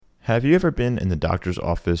Have you ever been in the doctor's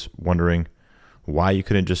office wondering why you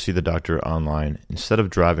couldn't just see the doctor online instead of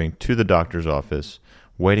driving to the doctor's office,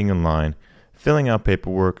 waiting in line, filling out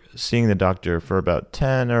paperwork, seeing the doctor for about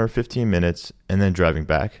 10 or 15 minutes, and then driving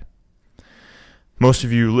back? Most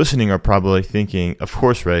of you listening are probably thinking, of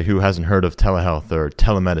course, Ray, who hasn't heard of telehealth or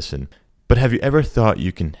telemedicine? But have you ever thought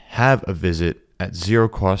you can have a visit at zero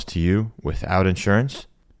cost to you without insurance?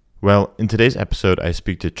 Well, in today's episode, I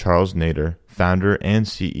speak to Charles Nader, founder and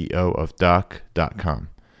CEO of Doc.com.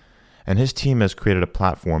 And his team has created a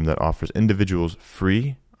platform that offers individuals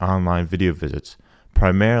free online video visits,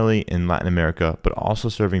 primarily in Latin America, but also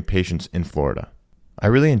serving patients in Florida. I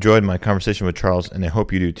really enjoyed my conversation with Charles, and I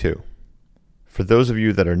hope you do too. For those of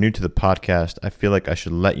you that are new to the podcast, I feel like I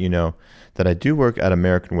should let you know that I do work at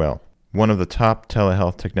American Well, one of the top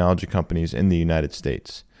telehealth technology companies in the United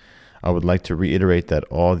States. I would like to reiterate that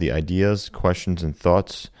all the ideas, questions, and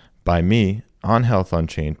thoughts by me on Health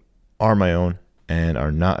Unchained are my own and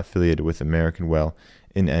are not affiliated with American Well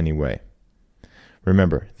in any way.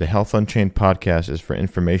 Remember, the Health Unchained podcast is for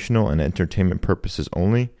informational and entertainment purposes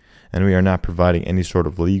only, and we are not providing any sort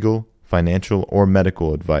of legal, financial, or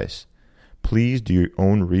medical advice. Please do your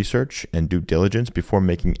own research and due diligence before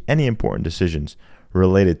making any important decisions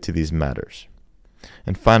related to these matters.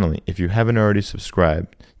 And finally, if you haven't already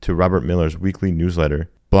subscribed to Robert Miller's weekly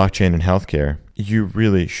newsletter, Blockchain and Healthcare, you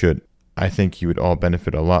really should. I think you would all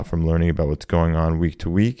benefit a lot from learning about what's going on week to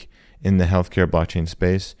week in the healthcare blockchain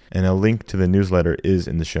space, and a link to the newsletter is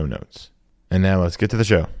in the show notes. And now let's get to the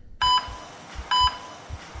show.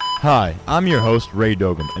 Hi, I'm your host, Ray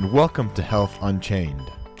Dogan, and welcome to Health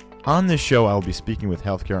Unchained. On this show, I will be speaking with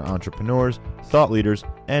healthcare entrepreneurs, thought leaders,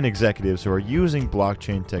 and executives who are using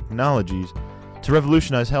blockchain technologies to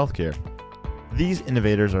revolutionize healthcare. These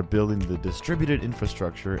innovators are building the distributed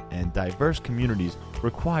infrastructure and diverse communities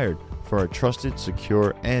required for a trusted,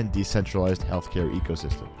 secure, and decentralized healthcare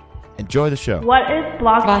ecosystem. Enjoy the show. What is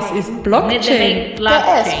blockchain? Was ist Blockchain?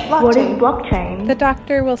 What is blockchain? The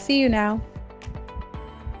doctor will see you now.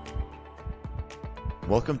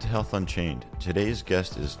 Welcome to Health Unchained. Today's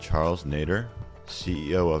guest is Charles Nader,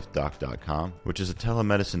 CEO of Doc.com, which is a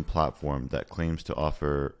telemedicine platform that claims to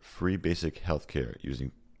offer free basic healthcare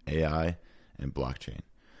using AI and blockchain.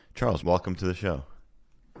 Charles, welcome to the show.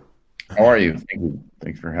 How are you?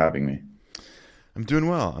 Thanks for having me. I'm doing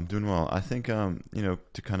well. I think,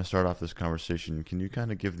 to kind of start off this conversation, can you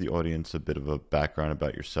kind of give the audience a bit of a background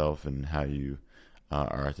about yourself and how you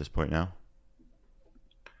are at this point now?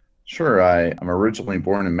 Sure. I'm originally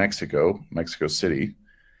born in Mexico City,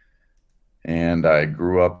 and I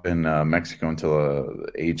grew up in Mexico until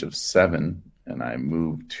the age of 7, and I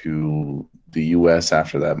moved to the U.S.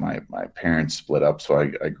 after that. My parents split up, so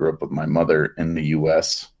I grew up with my mother in the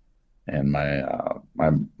U.S., and my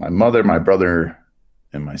mother, my brother,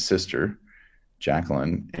 and my sister,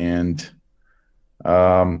 Jacqueline. And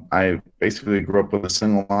I basically grew up with a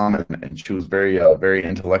single mom, and she was very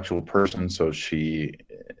intellectual person, so she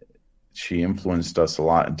influenced us a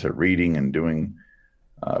lot into reading and doing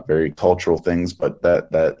very cultural things, but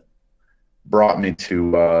that brought me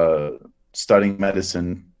to studying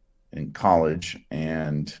medicine in college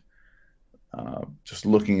and just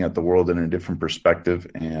looking at the world in a different perspective.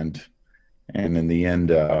 And in the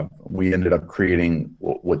end, we ended up creating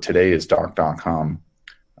what today is Doc.com,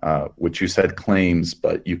 which you said claims,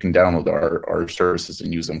 but you can download our services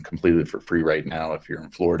and use them completely for free right now if you're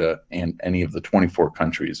in Florida and any of the 24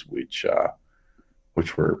 countries which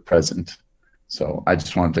were present. So I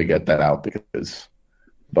just wanted to get that out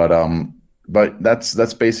but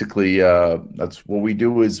that's basically that's what we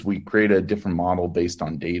do. Is we create a different model based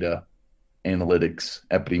on data, analytics,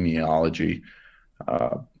 epidemiology,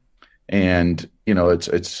 and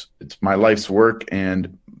it's my life's work,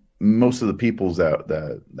 and most of the people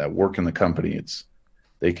that work in the company,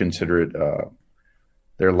 they consider it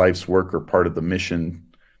their life's work or part of the mission.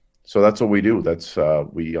 So that's what we do.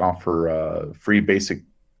 We offer free basic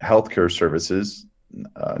healthcare services,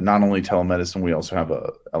 not only telemedicine. We also have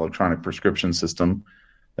a electronic prescription system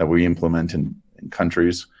that we implement in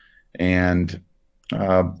countries, and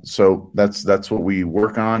so that's what we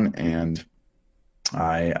work on. And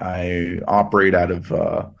I operate out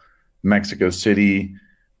of Mexico City,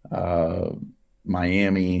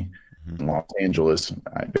 Miami, Los Angeles.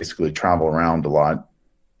 I basically travel around a lot,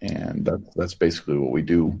 and that's basically what we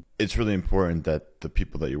do. It's really important that the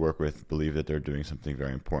people that you work with believe that they're doing something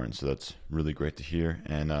very important. So that's really great to hear.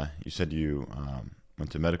 And you said you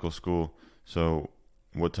went to medical school. So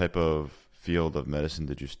what type of field of medicine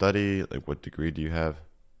did you study? Like, what degree do you have?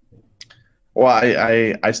 Well,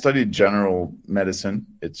 I studied general medicine.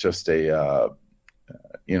 It's just a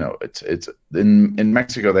it's in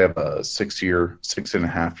Mexico, they have a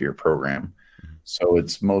 6.5 year program. So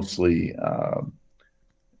it's mostly,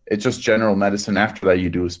 it's just general medicine. After that, you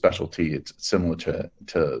do a specialty. It's similar to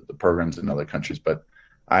the programs in other countries. But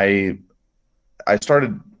I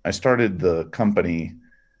started the company.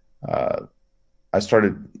 I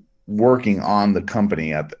started working on the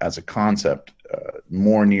company as a concept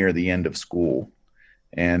more near the end of school,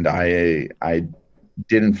 and I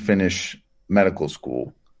didn't finish medical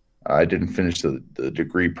school. I didn't finish the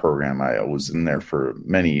degree program. I was in there for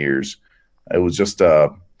many years. It was just I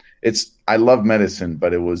love medicine,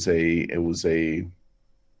 but it was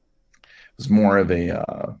more of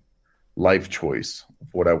a life choice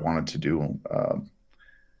of what I wanted to do.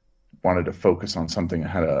 Wanted to focus on something that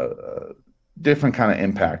had a different kind of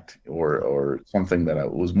impact, or something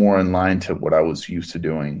that was more in line to what I was used to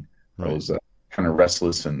doing. Right. I was kind of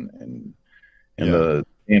restless in the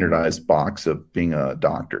standardized box of being a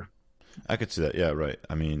doctor. I could see that. Yeah, right.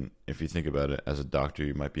 I mean, if you think about it, as a doctor,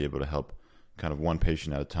 you might be able to help kind of one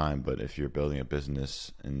patient at a time, but if you're building a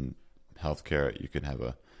business in healthcare, you can have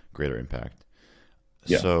a greater impact.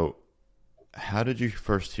 Yeah. So how did you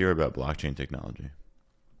first hear about blockchain technology?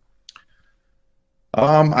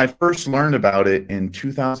 I first learned about it in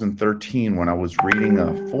 2013 when I was reading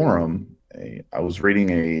a forum. I was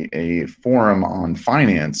reading a forum on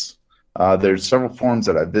finance. There's several forums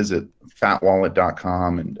that I visit,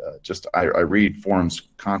 fatwallet.com, and I read forums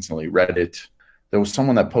constantly, Reddit. There was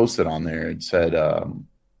someone that posted on there and said,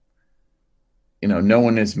 no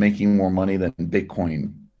one is making more money than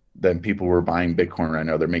Bitcoin, than people who are buying Bitcoin right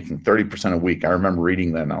now. They're making 30% a week. I remember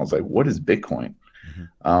reading that and I was like, what is Bitcoin?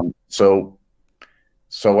 Mm-hmm.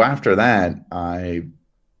 So after that, I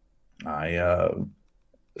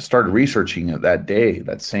started researching it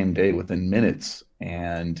that same day, within minutes.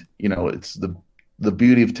 And, it's the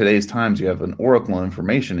beauty of today's times. You have an oracle of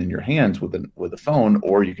information in your hands with a phone,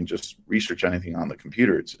 or you can just research anything on the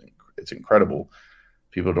computer. It's incredible.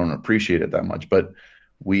 People don't appreciate it that much, but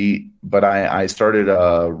I started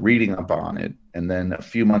reading up on it. And then a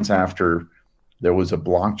few months after, there was a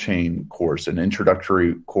blockchain course, an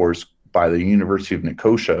introductory course by the University of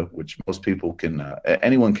Nicosia, which most people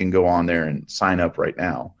anyone can go on there and sign up right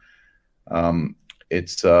now.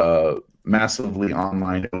 It's a massively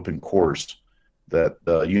online open course that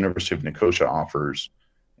the University of Nicosia offers,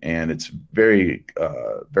 and it's very,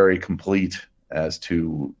 very complete as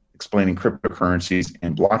to explaining cryptocurrencies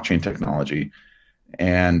and blockchain technology.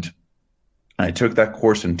 And I took that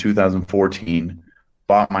course in 2014,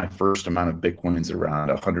 bought my first amount of Bitcoins around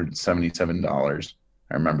 $177.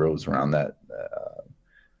 I remember it was around that.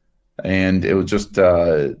 And it was just,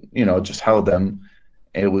 just held them.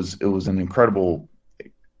 It was an incredible,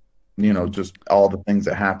 just all the things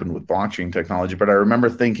that happened with blockchain technology. But I remember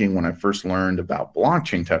thinking when I first learned about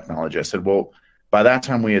blockchain technology, I said, well, by that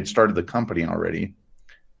time we had started the company already.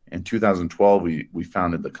 In 2012, we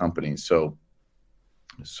founded the company. So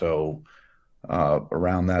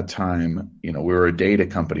around that time, we were a data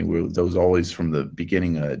company. That was always from the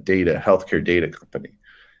beginning a healthcare data company.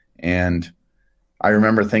 And I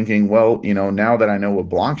remember thinking, well, now that I know what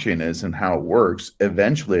blockchain is and how it works,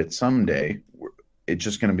 eventually someday, it's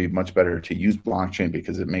just going to be much better to use blockchain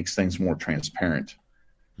because it makes things more transparent.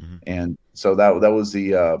 Mm-hmm. And so that was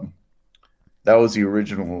the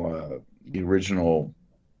original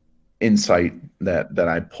insight that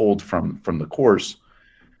I pulled from the course,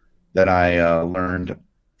 that I learned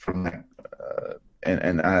from that.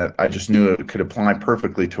 And I just knew it could apply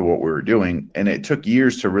perfectly to what we were doing. And it took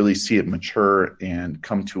years to really see it mature and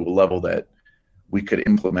come to a level that we could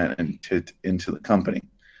implement into the company.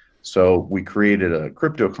 So we created a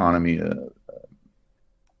crypto economy,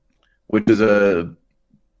 which is a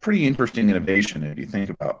pretty interesting innovation if you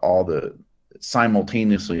think about all the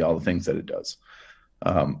things that it does.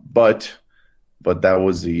 But that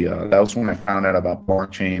was that was when I found out about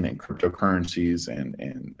blockchain and cryptocurrencies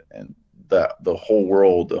and the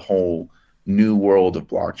whole new world of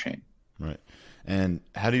blockchain. Right. And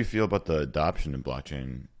how do you feel about the adoption of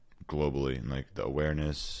blockchain globally, and like the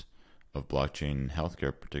awareness of blockchain in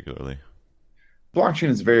healthcare particularly? Blockchain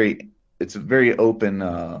is it's a very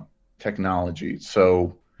open technology.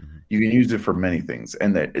 So mm-hmm. you can use it for many things,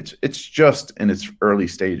 and that it's just in its early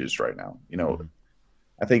stages right now. Mm-hmm.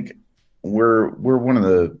 I think we're one of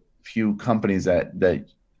the few companies that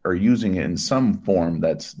are using it in some form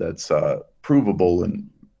that's provable and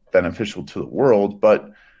beneficial to the world,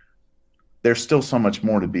 but there's still so much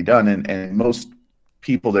more to be done. And most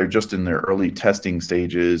people, they're just in their early testing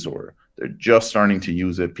stages, or they're just starting to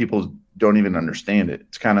use it. People don't even understand it.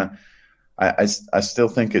 It's kind of, I still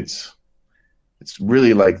think it's it's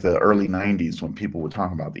really like the early 90s when people would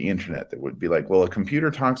talk about the internet. That would be like, well, a computer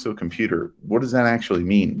talks to a computer. What does that actually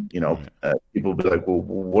mean? People would be like, well,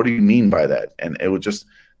 what do you mean by that? And it would just,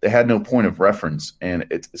 they had no point of reference. And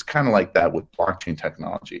it's kind of like that with blockchain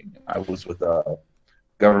technology. I was with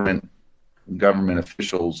government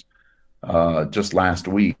officials just last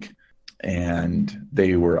week, and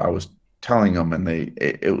I was telling them, and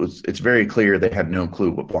it's very clear they had no clue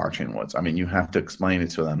what blockchain was. I mean, you have to explain it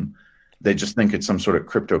to them. They just think it's some sort of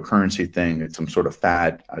cryptocurrency thing. It's some sort of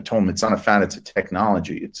fad. I told them it's not a fad. It's a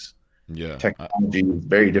technology. Technology is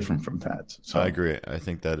very different from fads. So I agree. I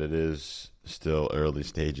think that it is still early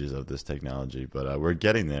stages of this technology, but we're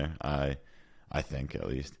getting there. I think, at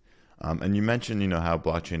least. And you mentioned, how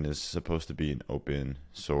blockchain is supposed to be an open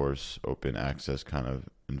source, open access kind of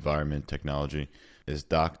environment technology. Is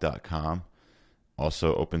doc.com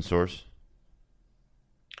also open source?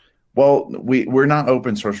 Well, we're not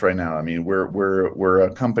open source right now. I mean, we're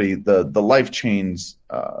a company. The LifeChains,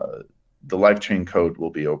 the LifeChain code will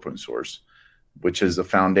be open source, which is a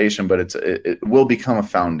foundation, but it will become a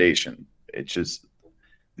foundation. It's just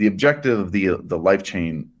the objective of the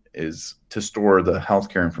LifeChain is to store the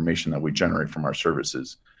healthcare information that we generate from our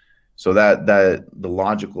services. So that the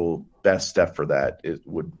logical best step for that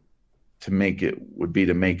would be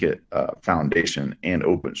to make it a foundation and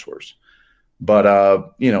open source.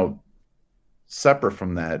 But separate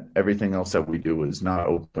from that, everything else that we do is not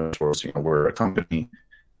open source. We're a company,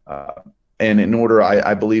 and in order,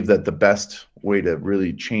 I believe that the best way to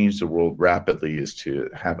really change the world rapidly is to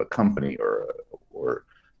have a company or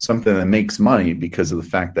something that makes money, because of the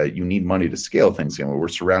fact that you need money to scale things. We're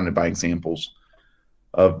surrounded by examples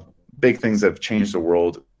of big things that have changed the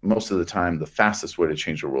world. Most of the time, the fastest way to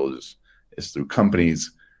change the world is through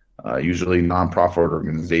companies, usually nonprofit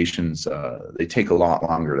organizations. They take a lot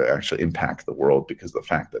longer to actually impact the world because of the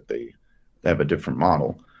fact that they have a different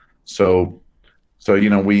model. So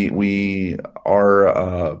we are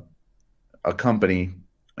a company.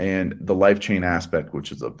 And the LifeChain aspect,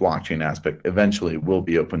 which is a blockchain aspect, eventually will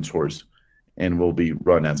be open source and will be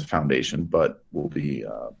run as a foundation, but will be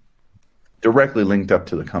directly linked up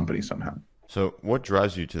to the company somehow. So what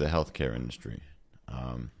drives you to the healthcare industry?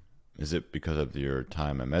 Is it because of your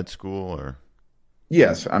time at med school, or?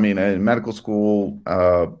 Yes. I mean, in medical school.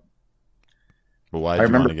 But why did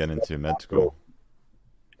you want to get into med school?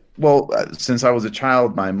 Well, since I was a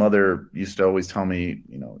child, my mother used to always tell me,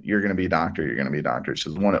 you're going to be a doctor. You're going to be a doctor.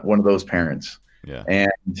 She's one of those parents. Yeah.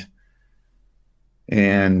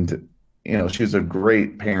 And she was a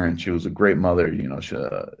great parent. She was a great mother. She's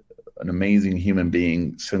an amazing human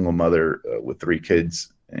being, single mother with 3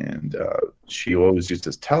 kids. And she always used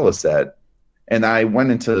to tell us that. And I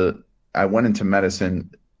went into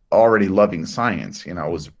medicine already loving science. I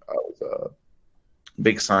was a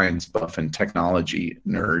big science buff and technology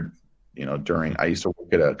nerd. I used to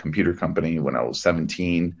work at a computer company when I was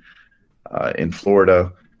 17 in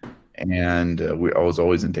Florida, and I was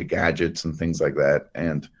always into gadgets and things like that.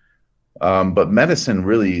 And but medicine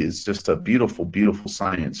really is just a beautiful, beautiful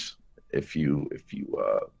science if you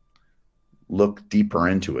look deeper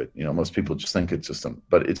into it. Most people just think it's just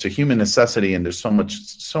but it's a human necessity, and there's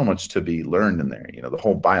so much to be learned in there. The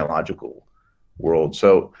whole biological world.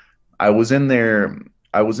 So I was in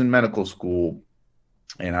medical school,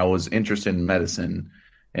 and I was interested in medicine,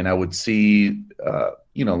 and I would see,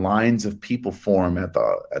 lines of people form at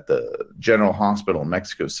the General Hospital in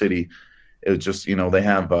Mexico City. It was just, they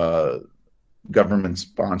have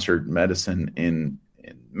government-sponsored medicine in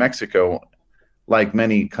Mexico, like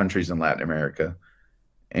many countries in Latin America,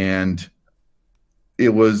 and it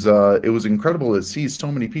was incredible to see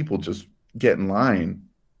so many people just get in line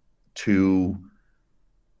to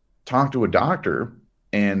talk to a doctor.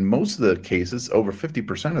 And most of the cases, over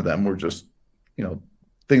 50% of them, were just,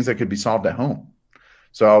 things that could be solved at home.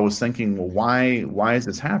 So I was thinking, well, why is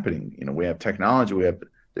this happening? We have technology,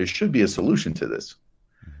 there should be a solution to this.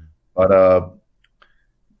 But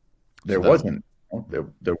there wasn't.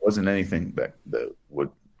 There wasn't anything that would.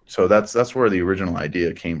 So that's where the original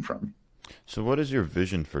idea came from. So what is your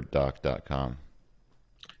vision for doc.com?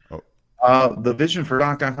 The vision for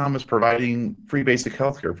doc.com is providing free basic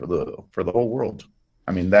healthcare for the whole world.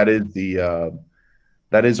 I mean, that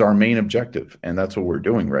is our main objective, and that's what we're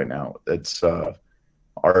doing right now. It's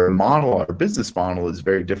our business model is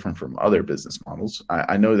very different from other business models.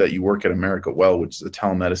 I know that you work at America Well, which is a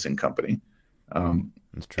telemedicine company,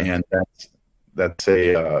 That's true. and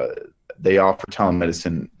they offer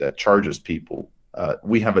telemedicine that charges people.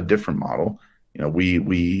 We have a different model.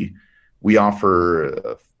 We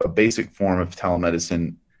offer a basic form of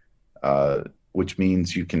telemedicine, which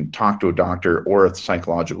means you can talk to a doctor or a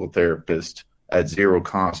psychological therapist at zero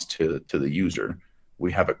cost to the user.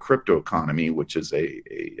 We have a crypto economy, which is a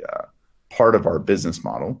part of our business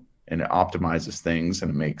model, and it optimizes things,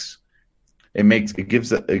 and it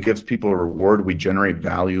gives people a reward. We generate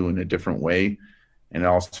value in a different way, and it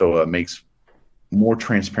also makes more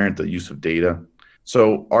transparent the use of data.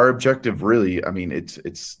 So our objective really, I mean,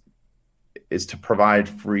 it's to provide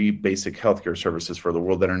free basic healthcare services for the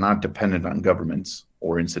world that are not dependent on governments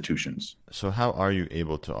or institutions. So how are you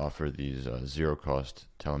able to offer these zero-cost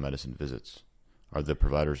telemedicine visits? Are the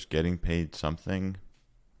providers getting paid something?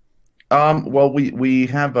 Well, we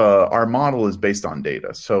have our model is based on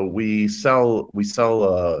data. So we sell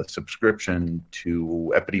a subscription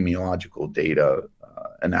to epidemiological data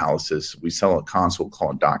analysis. We sell a console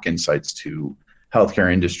called Doc Insights to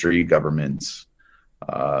healthcare industry, governments,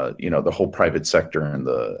 the whole private sector in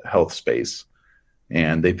the health space,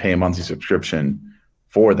 and they pay a monthly subscription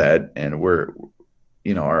for that. And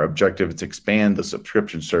our objective is to expand the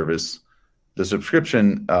subscription service, the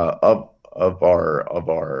subscription of our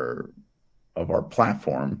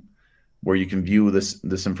platform, where you can view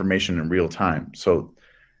this information in real time. So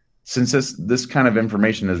since this kind of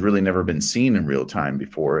information has really never been seen in real time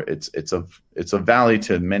before, it's of value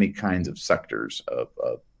to many kinds of sectors of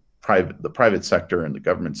the private sector and the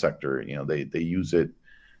government sector. They use it.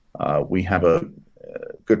 We have a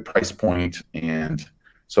good price point, and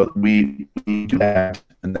so we do that,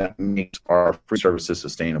 and that makes our free services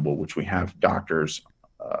sustainable, which we have doctors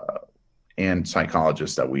and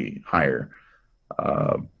psychologists that we hire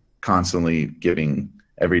constantly giving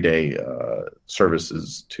everyday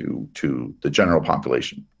services to the general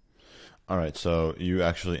population. All right, so you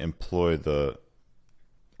actually employ the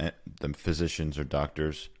physicians or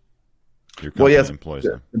doctors. Your company employs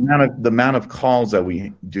them. The amount of calls that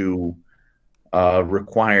we do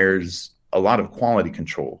requires a lot of quality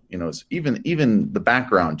control. It's even the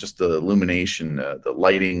background, just the illumination, the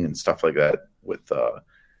lighting, and stuff like that.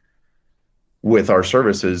 With our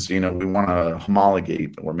services, we want to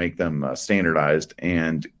homologate or make them standardized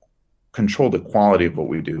and control the quality of what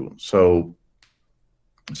we do. So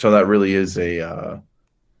that really is a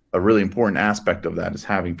really important aspect of that, is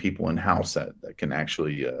having people in house that can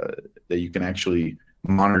actually that you can actually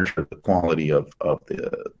monitor the quality of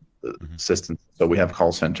the systems. So we have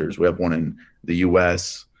call centers. We have one in the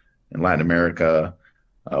U.S., in Latin America,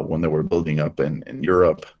 one that we're building up in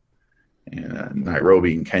Europe, and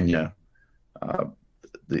Nairobi in Kenya.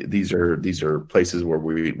 These are places where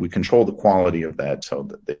we control the quality of that, so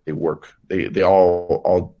that they work. They're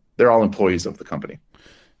all employees of the company.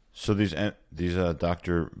 So these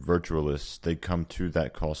doctor virtualists, they come to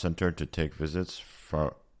that call center to take visits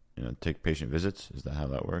take patient visits. Is that how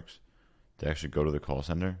that works? They actually go to the call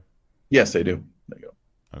center? Yes, they do. They go.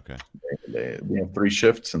 Okay. We have 3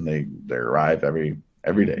 shifts, and they arrive every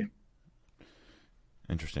day.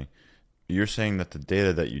 Interesting. You're saying that the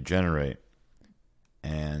data that you generate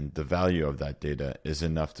and the value of that data is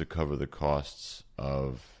enough to cover the costs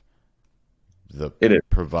of the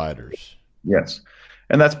providers. Yes.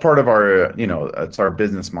 And that's part of our, it's our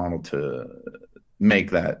business model to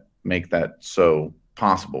make that so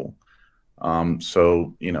possible.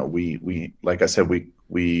 We like I said,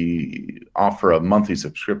 we offer a monthly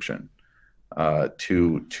subscription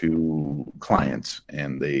to clients,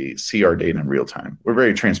 and they see our data in real time. We're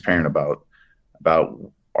very transparent about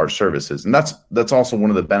our services, and that's also one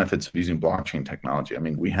of the benefits of using blockchain technology. I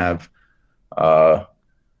mean, we have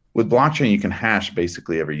with blockchain, you can hash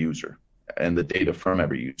basically every user and the data from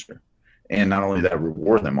every user, and not only that,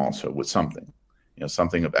 reward them also with something,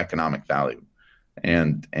 something of economic value.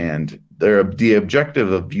 And the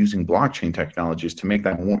objective of using blockchain technology is to make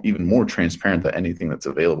that even more transparent than anything that's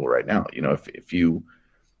available right now.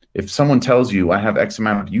 If someone tells you I have X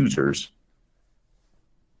amount of users,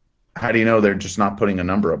 how do you know they're just not putting a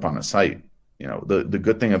number up on a site? The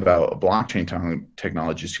good thing about blockchain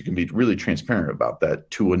technology is you can be really transparent about that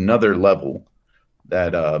to another level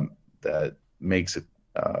that makes it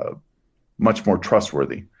much more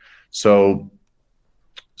trustworthy. So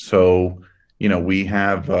we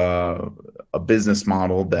have a business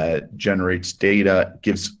model that generates data,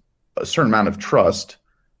 gives a certain amount of trust,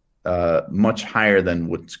 much higher than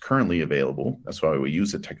what's currently available. That's why we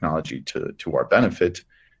use the technology to our benefit.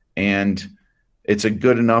 And it's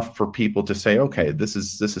good enough for people to say, okay, this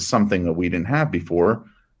is something that we didn't have before.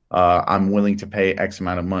 I'm willing to pay X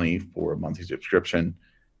amount of money for a monthly subscription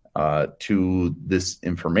to this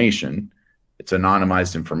information. It's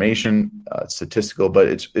anonymized information, statistical, but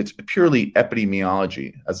it's purely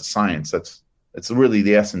epidemiology as a science. It's really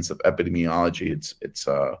the essence of epidemiology. It's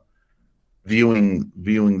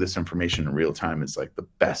viewing this information in real time is like the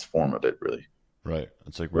best form of it, really. Right.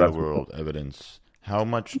 It's like So real that's world evidence. How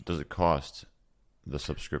much does it cost, the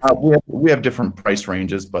subscription? we have different price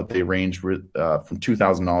ranges, but they range from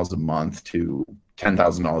 $2,000 a month to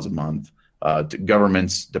 $10,000 a month. To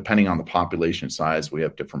governments, depending on the population size, we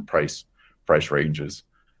have different price ranges.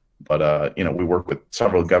 But we work with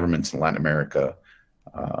several governments in Latin America.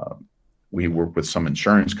 We work with some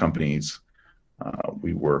insurance companies.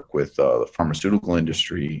 We work with the pharmaceutical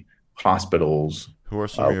industry, hospitals. Who are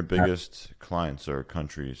some of your biggest clients or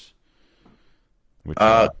countries? Which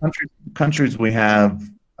Countries we have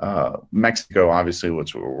Mexico, obviously,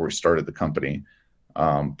 which where we started the company.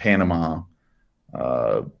 Panama,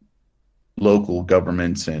 local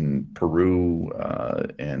governments in Peru,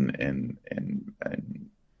 and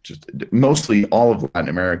just mostly all of Latin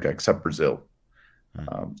America except Brazil.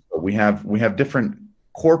 So we have different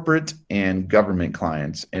corporate and government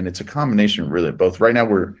clients, and it's a combination really of both. Right now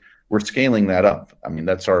we're scaling that up. I mean,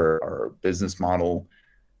 that's our business model.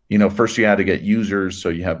 First you had to get users, so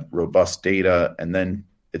you have robust data, and then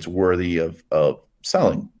it's worthy of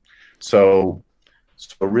selling. So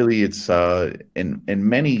really, it's in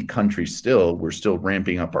many countries still we're still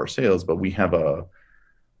ramping up our sales, but we have a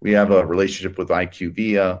relationship with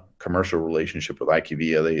IQVIA, commercial relationship with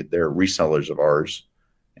IQVIA. They're resellers of ours,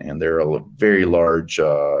 and they're a very large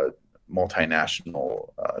multinational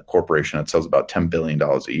corporation that sells about $10 billion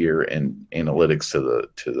a year in analytics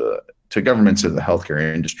to governments in the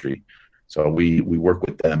healthcare industry. So we work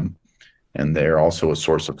with them, and they're also a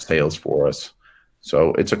source of sales for us.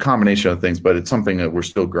 So it's a combination of things, but it's something that we're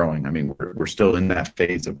still growing. I mean, we're still in that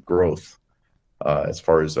phase of growth as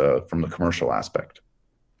far as from the commercial aspect.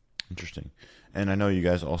 Interesting. And I know you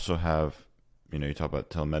guys also have, you talk about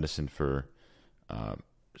telemedicine for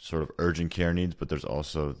sort of urgent care needs, but there's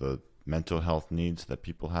also the mental health needs that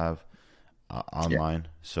people have online. Yeah.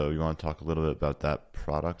 So you want to talk a little bit about that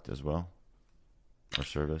product as well, or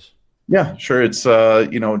service? Yeah, sure. It's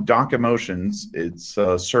Doc Emotions. It's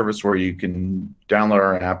a service where you can download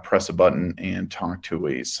our app, press a button, and talk to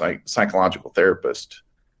a psychological therapist.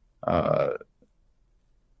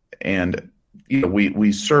 And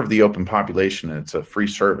we serve the open population, and it's a free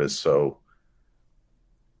service. So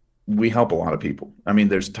we help a lot of people. I mean,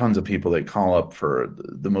 there's tons of people that call up for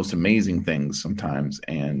the most amazing things sometimes,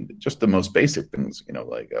 and just the most basic things,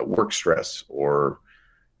 like work stress or,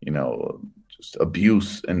 just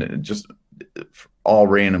abuse, and just all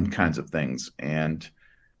random kinds of things. And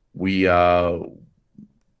I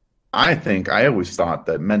always thought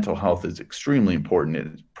that mental health is extremely important.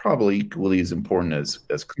 It's probably equally as important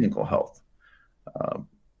as clinical health.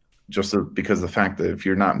 Because the fact that if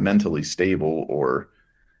you're not mentally stable or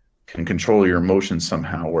can control your emotions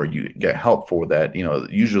somehow, or you get help for that,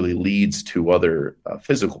 it usually leads to other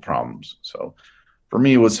physical problems. So for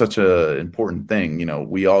me, it was such an important thing.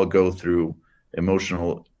 We all go through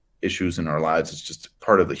emotional issues in our lives. It's just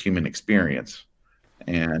part of the human experience.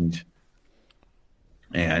 And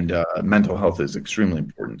mental health is extremely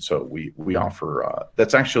important. So we offer,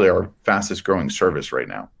 that's actually our fastest growing service right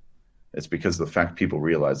now. It's because of the fact people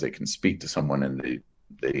realize they can speak to someone, and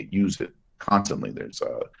they use it constantly. There's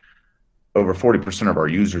over 40% of our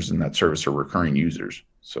users in that service are recurring users.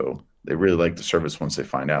 So they really like the service once they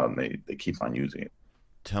find out, and they keep on using it.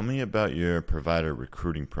 Tell me about your provider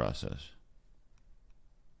recruiting process.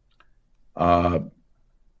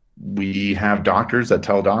 We have doctors that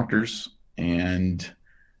tell doctors, and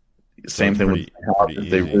same thing with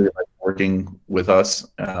they really like working with us.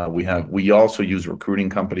 We also use recruiting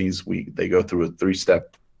companies. They go through a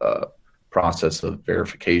 3-step process of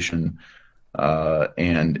verification,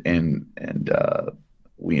 and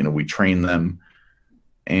we train them,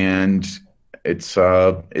 and it's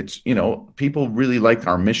people really like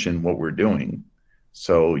our mission, what we're doing.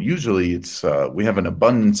 So usually it's we have an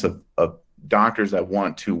abundance of doctors that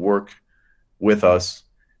want to work with us,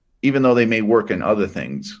 even though they may work in other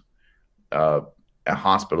things at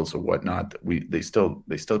hospitals or whatnot. They still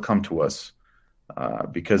come to us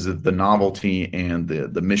because of the novelty and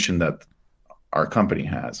the mission that our company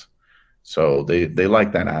has. So they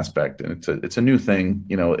like that aspect, and it's a new thing.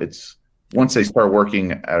 It's once they start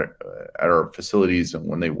working at our facilities, and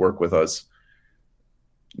when they work with us,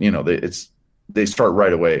 they start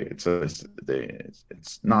right away. It's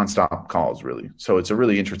nonstop calls, really. So it's a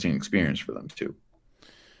really interesting experience for them too.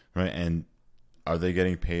 Right. And are they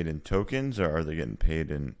getting paid in tokens, or are they getting paid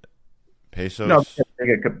in pesos? No,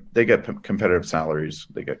 they get competitive salaries.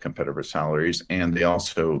 They get competitive salaries, and they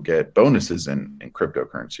also get bonuses in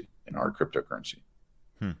cryptocurrency, in our cryptocurrency.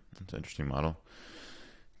 That's an interesting model.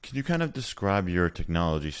 Can you kind of describe your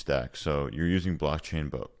technology stack? So you're using blockchain,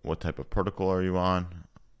 but what type of protocol are you on?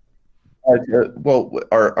 Well,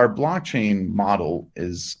 our blockchain model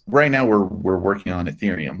is right now we're working on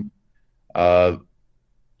Ethereum. Uh,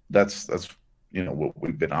 that's what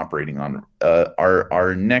we've been operating on.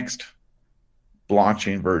 Our next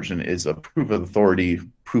blockchain version is a proof of authority,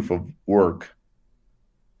 proof of work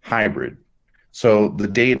hybrid. So the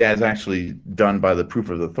data is actually done by the proof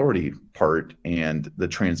of authority part, and the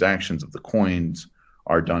transactions of the coins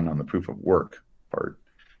are done on the proof of work part.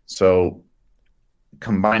 So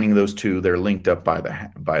combining those two, they're linked up by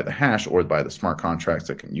the hash or by the smart contracts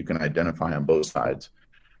that you can identify on both sides.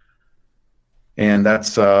 And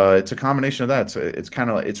that's it's a combination of that. So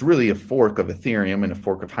it's really a fork of Ethereum and a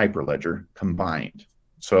fork of Hyperledger combined.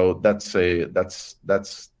 So that's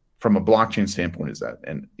from a blockchain standpoint is that,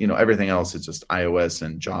 and everything else is just iOS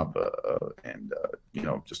and Java and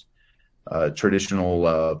just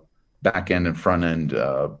traditional back end and front end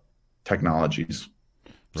technologies.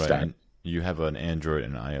 Right. Stack. And you have an Android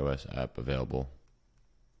and iOS app available.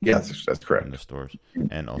 Yes, that's correct. In the stores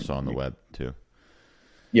and also on the web too.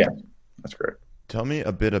 Yeah, that's correct. Tell me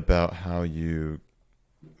a bit about how you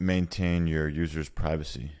maintain your users'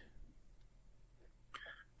 privacy.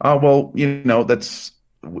 Well, that's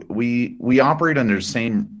we operate under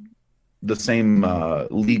the same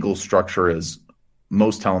legal structure as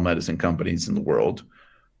most telemedicine companies in the world,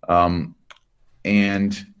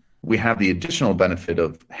 and we have the additional benefit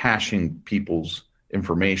of hashing people's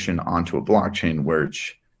information onto a blockchain, where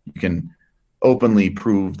you can openly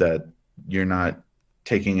prove that you're not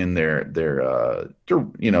taking in their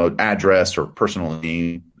address or personal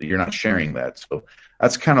name. You're not sharing that. So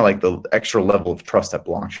that's kind of like the extra level of trust that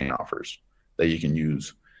blockchain offers that you can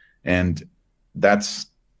use, and that's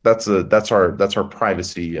our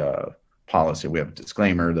privacy policy. We have a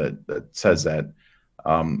disclaimer that says that,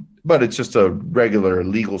 but it's just a regular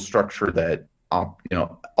legal structure that all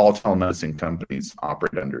telemedicine companies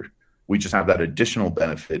operate under. We just have that additional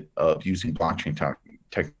benefit of using blockchain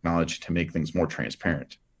technology to make things more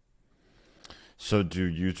transparent. So do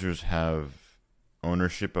users have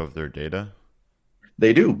ownership of their data?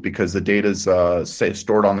 They do, because the data is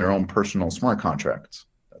stored on their own personal smart contracts.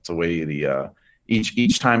 That's the way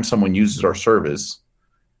each time someone uses our service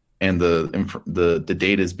and the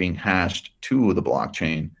data is being hashed to the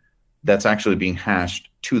blockchain, that's actually being hashed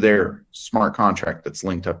to their smart contract that's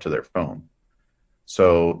linked up to their phone.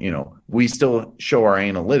 So, we still show our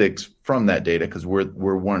analytics from that data because we're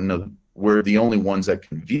the only ones that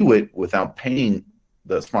can view it without paying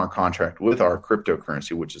the smart contract with our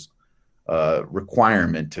cryptocurrency, which is a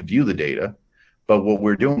requirement to view the data. But what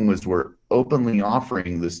we're doing is we're openly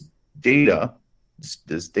offering this data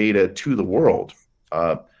to the world.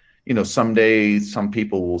 Someday some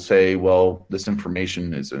people will say, well, this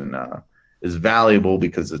information is valuable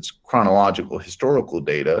because it's chronological historical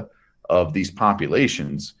data of these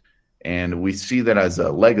populations, and we see that as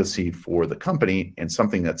a legacy for the company and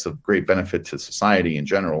something that's of great benefit to society in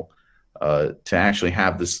general, to actually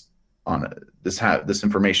have this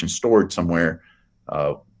information stored somewhere,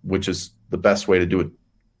 which is the best way to do it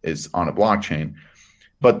is on a blockchain.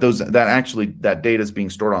 But that data is being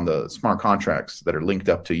stored on the smart contracts that are linked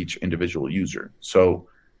up to each individual user. So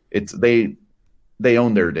they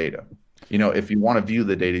own their data. If you want to view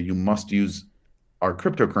the data, you must use our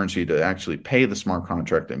cryptocurrency to actually pay the smart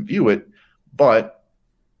contract and view it, but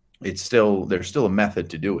there's still a method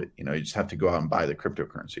to do it. You just have to go out and buy the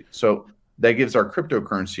cryptocurrency. So that gives our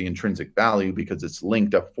cryptocurrency intrinsic value because it's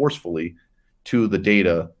linked up forcefully to the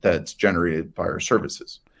data that's generated by our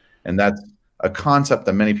services. And that's a concept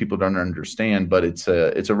that many people don't understand, but it's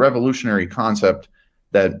a revolutionary concept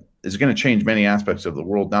that is going to change many aspects of the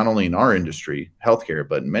world, not only in our industry, healthcare,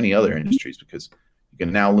 but in many other industries, because you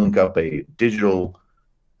can now link up a digital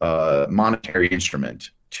monetary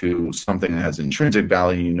instrument to something that has intrinsic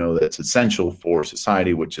value, that's essential for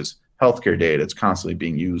society, which is healthcare data. It's constantly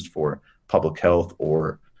being used for public health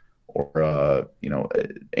or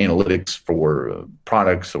analytics for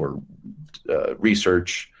products or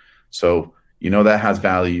research. So that has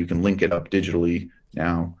value. You can link it up digitally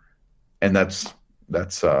now, and that's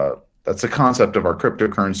the concept of our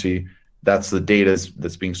cryptocurrency. That's the data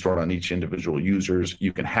that's being stored on each individual users.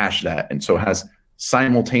 You can hash that, and so it has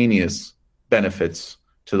simultaneous benefits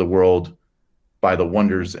to the world by the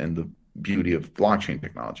wonders and the beauty of blockchain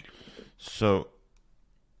technology. So,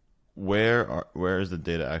 where is the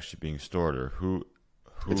data actually being stored, or who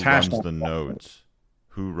runs the nodes?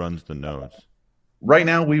 Who runs the nodes? Right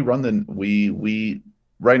now, we run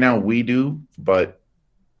right now we do, but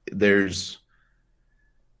it's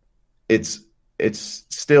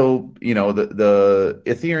still, the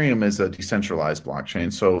Ethereum is a decentralized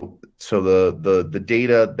blockchain. So the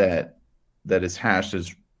data that is hashed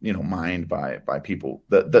is mined by people.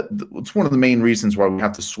 It's one of the main reasons why we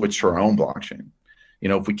have to switch to our own blockchain.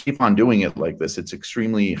 If we keep on doing it like this, it's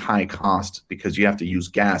extremely high cost because you have to use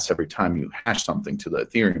gas every time you hash something to the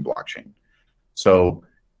Ethereum blockchain. So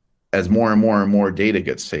as more and more and more data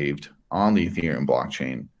gets saved on the Ethereum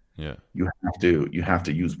blockchain, you have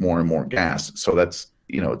to use more and more gas. So that's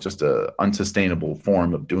just a unsustainable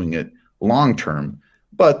form of doing it long term.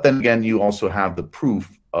 But then again, you also have the proof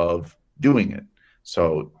of doing it.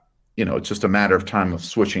 So it's just a matter of time of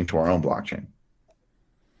switching to our own blockchain.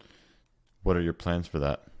 What are your plans for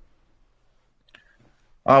that?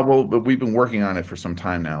 Well, but we've been working on it for some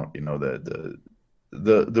time now.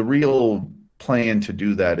 The real plan to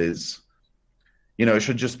do that is, it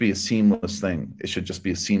should just be a seamless thing. It should just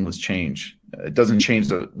be a seamless change. It doesn't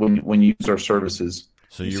change when you use our services.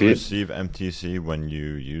 So you receive MTC when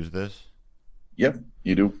you use this? Yep,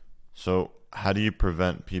 you do. So how do you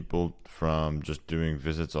prevent people from just doing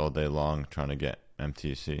visits all day long trying to get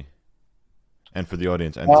MTC? And for the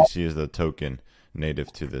audience, MTC is the token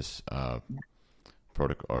native to this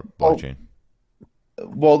protocol or blockchain.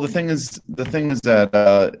 Well, the thing is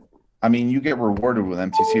that you get rewarded with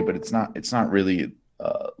MTC, but it's not really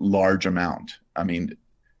a large amount.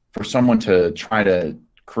 For someone to try to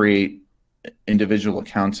create individual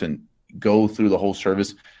accounts and go through the whole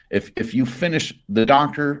service, if you finish, the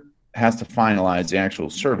doctor has to finalize the actual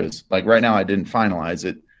service. Like right now, I didn't finalize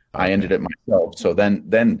it. I ended it myself. So then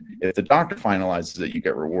if the doctor finalizes it, you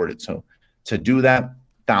get rewarded. So to do that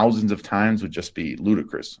thousands of times would just be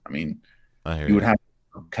ludicrous. You would have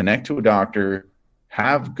to connect to a doctor,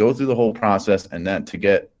 go through the whole process, and then to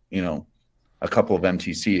get, a couple of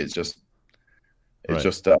MTC is just,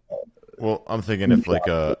 well, I'm thinking if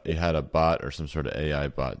you had a bot or some sort of AI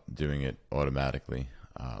bot doing it automatically.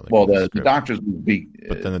 The doctors would be,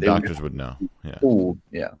 but then the doctors would know. Yeah, fooled.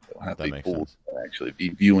 Yeah, they'll have to be fooled to actually be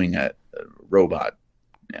viewing a robot.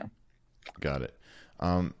 Yeah, got it.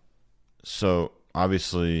 So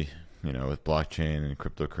obviously, with blockchain and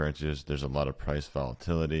cryptocurrencies, there's a lot of price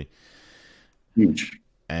volatility. Huge.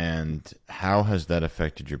 And how has that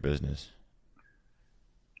affected your business?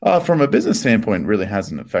 From a business standpoint, it really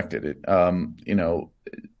hasn't affected it.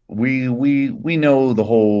 We know the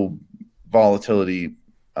whole volatility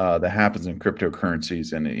that happens in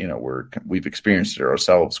cryptocurrencies, and we've experienced it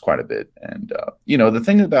ourselves quite a bit. And the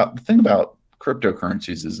thing about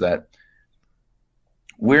cryptocurrencies is that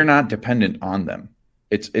we're not dependent on them.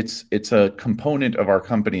 It's a component of our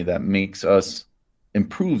company that makes us,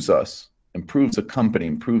 improves the company,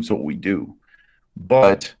 improves what we do,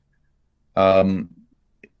 but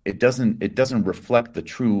it doesn't reflect the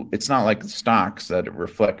true. It's not like stocks that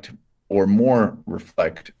reflect or more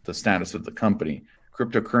reflect the status of the company.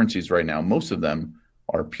 Cryptocurrencies right now, most of them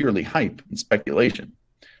are purely hype and speculation.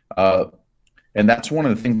 And that's one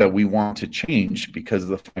of the things that we want to change, because of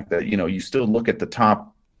the fact that, you still look at the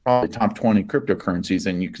probably top 20 cryptocurrencies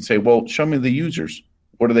and you can say, well, show me the users.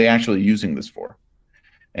 What are they actually using this for?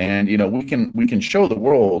 And, we can show the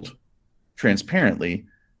world transparently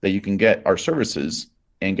that you can get our services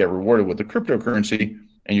and get rewarded with the cryptocurrency,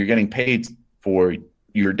 and you're getting paid for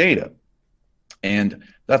your data. And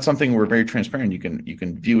that's something we're very transparent. You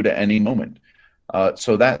can view it at any moment.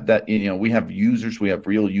 So that we have users, we have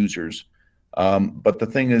real users. But the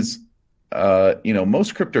thing is,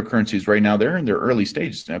 most cryptocurrencies right now, they're in their early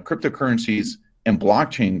stages. Now, cryptocurrencies and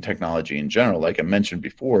blockchain technology in general, like I mentioned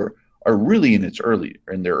before, are really in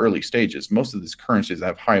their early stages. Most of these currencies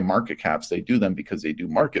have high market caps. They do them because they do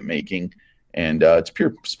market making, and it's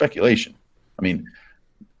pure speculation.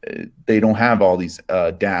 They don't have all these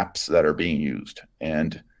dApps that are being used,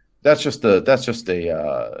 and it's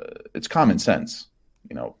common sense.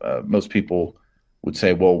 Most people would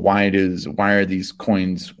say, well, why are these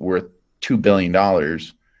coins worth $2 billion?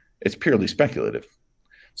 It's purely speculative.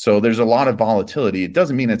 So there's a lot of volatility. It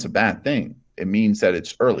doesn't mean it's a bad thing. It means that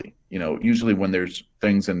it's early. Usually when there's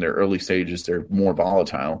things in their early stages, they're more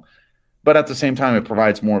volatile, but at the same time, it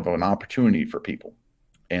provides more of an opportunity for people.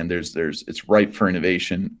 And it's ripe for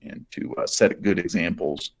innovation and to set good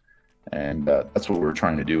examples. And that's what we're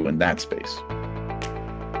trying to do in that space.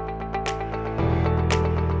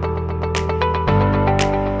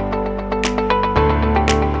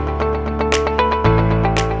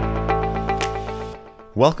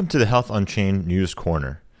 Welcome to the Health Unchained News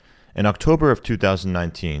Corner. In October of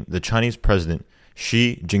 2019, the Chinese president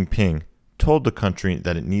Xi Jinping told the country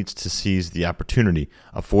that it needs to seize the opportunity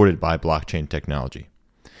afforded by blockchain technology.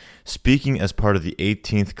 Speaking as part of the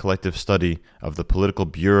 18th collective study of the Political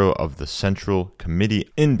Bureau of the Central Committee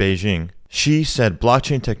in Beijing, She said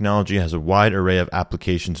blockchain technology has a wide array of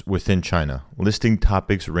applications within China, listing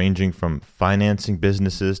topics ranging from financing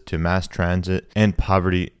businesses to mass transit and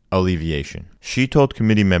poverty alleviation. She told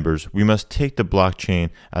committee members we must take the blockchain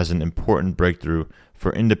as an important breakthrough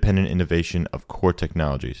for independent innovation of core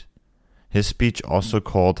technologies. His speech also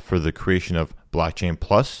called for the creation of Blockchain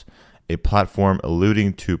Plus, a platform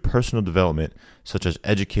alluding to personal development such as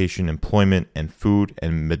education, employment, and food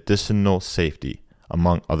and medicinal safety,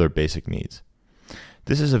 among other basic needs.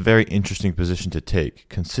 This is a very interesting position to take,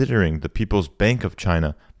 considering the People's Bank of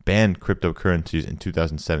China banned cryptocurrencies in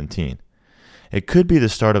 2017. It could be the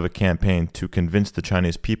start of a campaign to convince the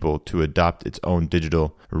Chinese people to adopt its own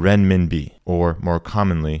digital renminbi, or more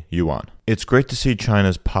commonly, yuan. It's great to see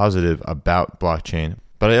China's positive about blockchain,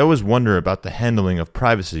 but I always wonder about the handling of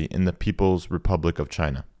privacy in the People's Republic of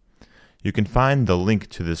China. You can find the link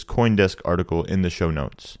to this CoinDesk article in the show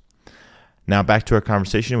notes. Now back to our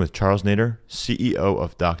conversation with Charles Nader, CEO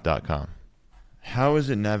of Doc.com. How is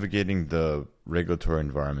it navigating the regulatory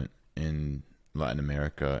environment in Latin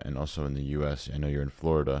America and also in the U.S.? I know you're in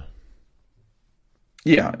Florida.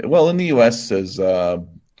 Yeah, well, in the U.S.,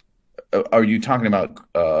 are you talking about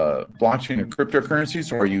blockchain or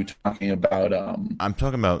cryptocurrencies, or are you talking about? I'm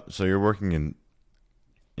talking about. So you're working in,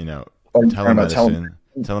 Are you talking about telemedicine.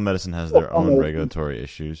 Telemedicine has their own regulatory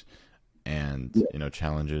issues and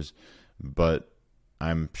challenges, but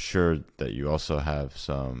I'm sure that you also have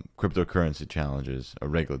some cryptocurrency challenges or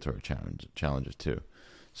regulatory challenges too.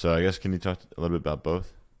 So I guess, can you talk a little bit about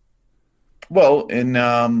both? Well, in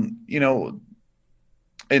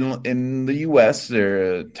in the U.S.,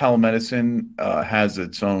 telemedicine has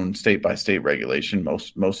its own state by state regulation.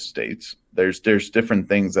 Most states, there's different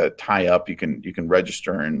things that tie up. You can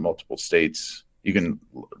register in multiple states. You can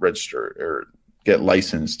register or get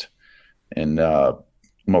licensed in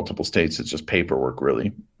multiple states. It's just paperwork,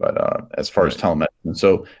 really. But as far as telemedicine,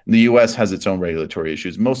 so the U.S. has its own regulatory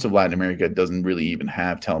issues. Most of Latin America doesn't really even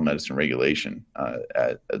have telemedicine regulation,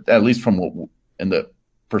 at least from in the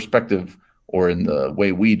perspective or in the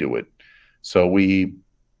way we do it. So we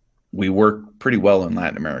work pretty well in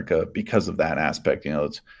Latin America because of that aspect.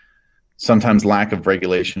 It's sometimes lack of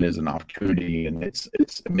regulation is an opportunity, and it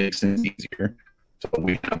makes things easier. So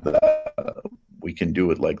we can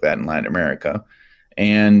do it like that in Latin America.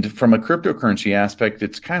 And from a cryptocurrency aspect,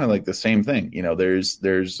 it's kind of like the same thing.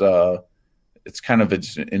 It's kind of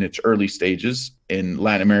in its early stages. In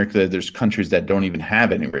Latin America, there's countries that don't even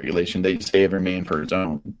have any regulation. They say every man for his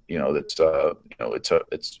own.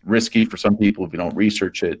 It's risky for some people if you don't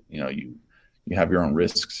research it. You have your own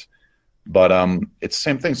risks, but it's the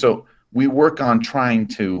same thing. So we work on trying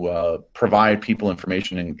to provide people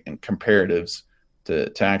information and comparatives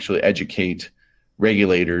to actually educate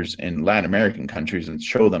regulators in Latin American countries and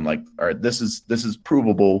show them, like, all right, this is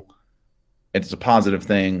provable. It's a positive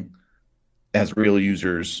thing. It has real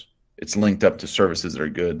users. It's linked up to services that are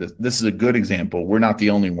good. This is a good example. We're not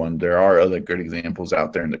the only one. There are other good examples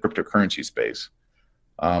out there in the cryptocurrency space.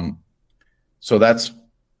 So that's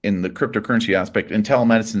in the cryptocurrency aspect. In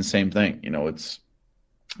telemedicine, same thing.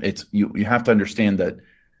 You have to understand that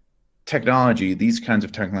technology, these kinds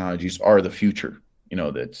of technologies, are the future.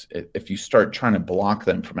 That if you start trying to block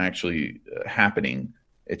them from actually happening,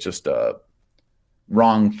 it's just a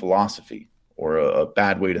wrong philosophy or a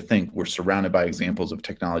bad way to think. We're surrounded by examples of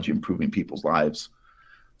technology improving people's lives.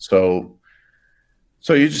 So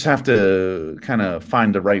you just have to kind of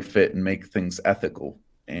find the right fit and make things ethical.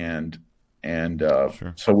 And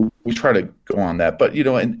Sure. So we try to go on that. But,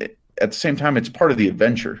 and at the same time, it's part of the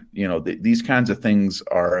adventure. These kinds of things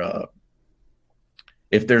are,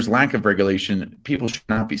 if there's lack of regulation, people should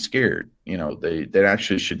not be scared. They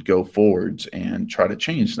actually should go forwards and try to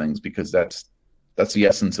change things, because that's the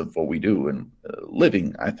essence of what we do and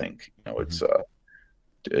living. I think it's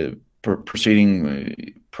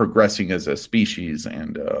progressing as a species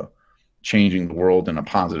and changing the world in a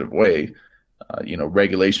positive way.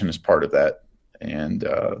 Regulation is part of that, and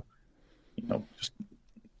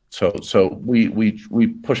so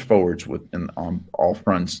we push forwards on all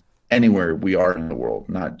fronts. Anywhere we are in the world,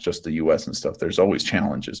 not just the U.S. and stuff. There's always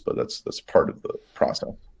challenges, but that's part of the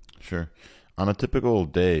process. Sure. On a typical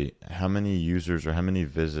day, how many users or how many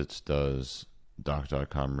visits does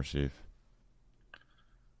Doc.com receive?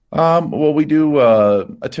 Well, we do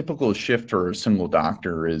a typical shift for a single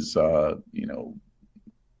doctor is, they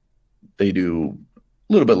do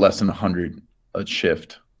a little bit less than 100 a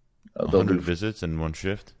shift. 100 visits in one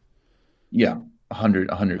shift? Yeah,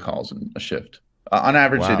 100 calls in a shift. On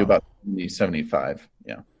average, They do about 75.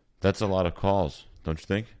 Yeah, that's a lot of calls, don't you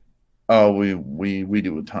think? Oh, we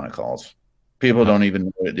do a ton of calls. People don't even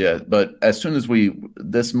know it yet. But as soon as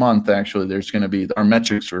this month, actually, there's going to be, our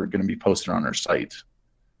metrics are going to be posted on our site.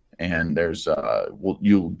 And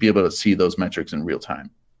you'll be able to see those metrics in real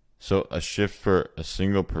time. So a shift for a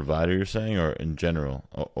single provider, you're saying, or in general,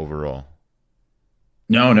 overall?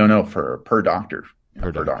 No, for per doctor.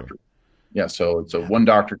 Per doctor. Yeah, so it's one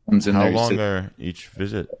doctor comes in How there. long are each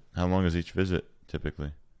visit? How long is each visit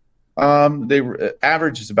typically? They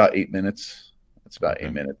average is about 8 minutes. It's about Okay.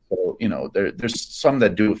 8 minutes. So, there's some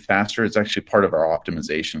that do it faster. It's actually part of our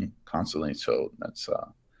optimization constantly. So that's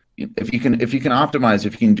if you can optimize,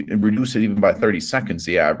 if you can reduce it even by 30 seconds,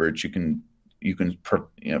 the average, you can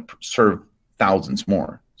serve thousands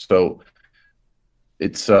more. So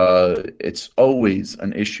it's always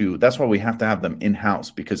an issue. That's why we have to have them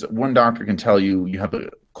in-house, because one doctor can tell you have a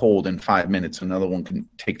cold in 5 minutes, another one can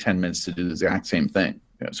take 10 minutes to do the exact same thing.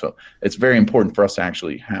 So it's very important for us to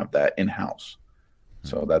actually have that in-house.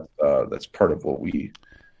 So that's part of what we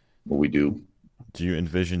do. Do you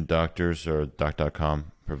envision doctors or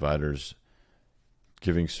doc.com providers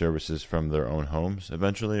giving services from their own homes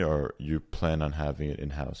eventually, or you plan on having it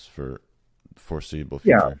in-house for foreseeable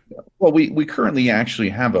future? Yeah. Well, we currently actually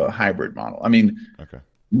have a hybrid model. I mean, Okay.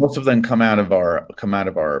 most of them come out of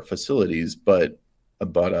our facilities, but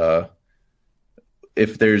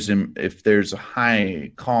if there's a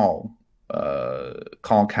high call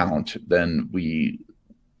count, then we,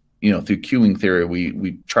 through queuing theory,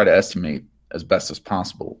 we try to estimate as best as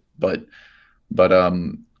possible. But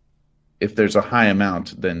if there's a high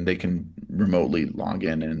amount, then they can remotely log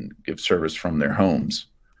in and give service from their homes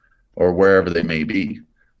or wherever they may be.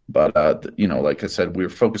 But like I said, we're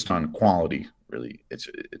focused on quality. Really, it's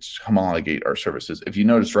homologate our services. If you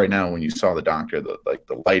notice right now, when you saw the doctor, the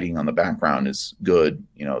lighting on the background is good.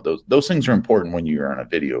 Those things are important when you're on a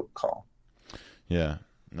video call. Yeah,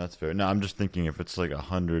 that's fair. No, I'm just thinking if it's like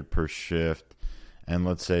 100 per shift, and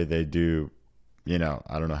let's say they do,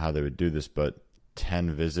 I don't know how they would do this, but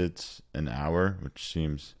 10 visits an hour, which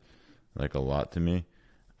seems like a lot to me.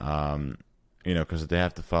 Because they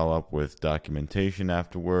have to follow up with documentation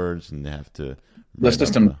afterwards, and they have to. The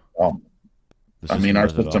system. Our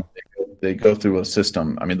system. They go through a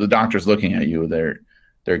system. I mean, the doctor's looking at you. They're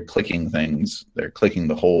clicking things. They're clicking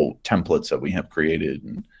the whole templates that we have created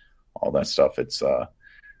and all that stuff.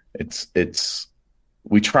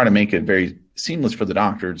 We try to make it very seamless for the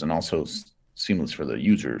doctors and also seamless for the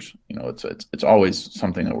users. It's always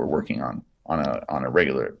something that we're working on a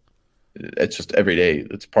regular. It's just every day.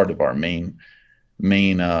 It's part of our main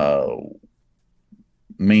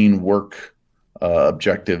work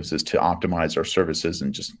objectives is to optimize our services,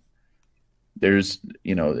 and just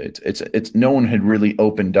it's no one had really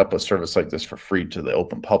opened up a service like this for free to the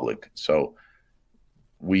open public. So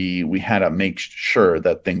we had to make sure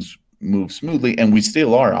that things move smoothly, and we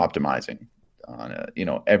still are optimizing on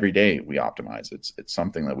every day we optimize. It's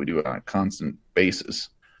something that we do on a constant basis.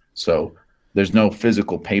 So there's no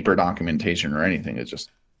physical paper documentation or anything. It's just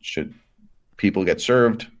people get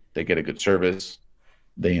served, they get a good service,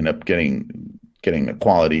 they end up getting a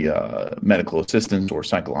quality medical assistance or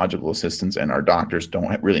psychological assistance, and our doctors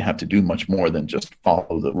don't really have to do much more than just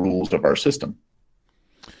follow the rules of our system.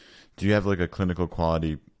 Do you have like a clinical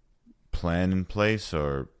quality plan in place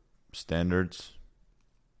or standards?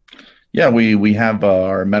 Yeah, we have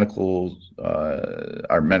our medical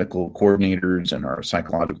coordinators and our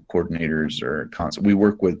psychological coordinators are constant. We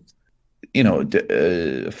work with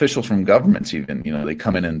officials from governments. Even they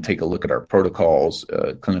come in and take a look at our protocols,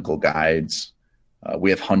 clinical guides. We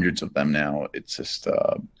have hundreds of them now. It's just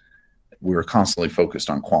we're constantly focused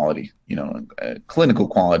on quality, clinical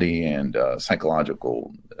quality and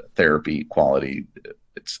psychological therapy quality.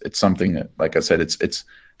 It's something that, like I said,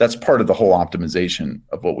 that's part of the whole optimization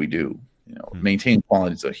of what we do. Maintaining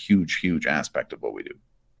quality is a huge aspect of what we do.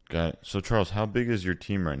 Got it. So Charles, how big is your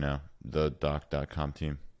team right now? The doc.com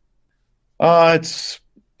team? Not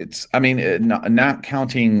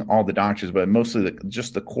counting all the doctors, but mostly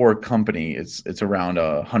just the core company. It's around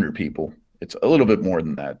 100 people. It's a little bit more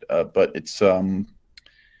than that, but it's Is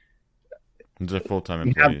it full-time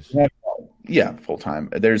employees? Yeah, full-time.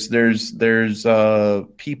 There's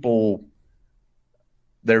people.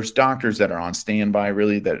 There's doctors that are on standby,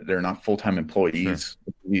 really, that they're not full-time employees.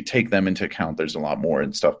 Sure. You take them into account, there's a lot more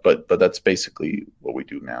and stuff, but that's basically what we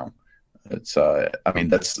do now. It's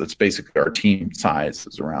that's basically our team size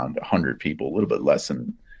is around 100 people, a little bit less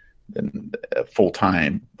than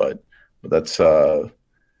full-time, but that's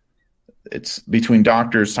it's between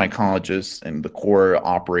doctors, psychologists, and the core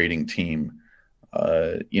operating team,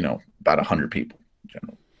 about 100 people in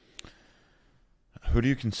general. Who do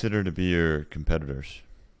you consider to be your competitors?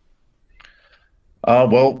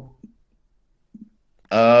 Well,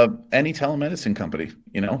 Any telemedicine company,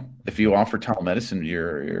 if you offer telemedicine,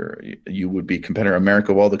 you would be competitor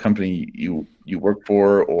America Well, the company you work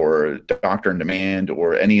for, or Doctor on Demand,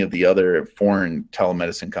 or any of the other foreign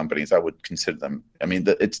telemedicine companies. I would consider them. I mean,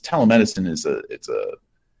 telemedicine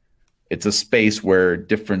it's a space where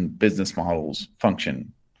different business models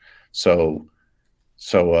function. So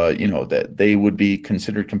that they would be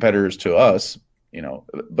considered competitors to us,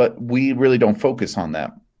 but we really don't focus on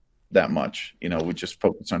that much. We just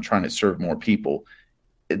focus on trying to serve more people.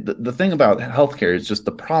 The thing about healthcare is just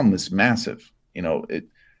the problem is massive.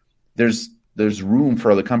 There's room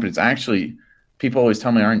for other companies. Actually, people always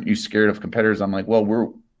tell me, aren't you scared of competitors? I'm like,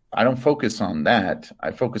 well, I don't focus on that.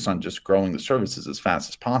 I focus on just growing the services as fast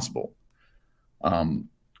as possible.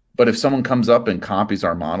 But if someone comes up and copies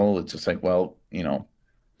our model, it's just like, well,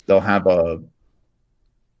 they'll have a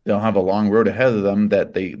long road ahead of them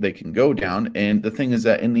that they can go down. And the thing is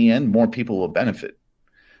that in the end, more people will benefit.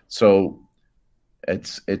 So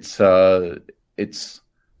it's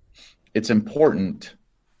important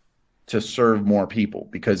to serve more people,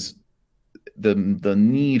 because the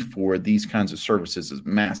need for these kinds of services is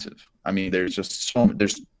massive. I mean, there's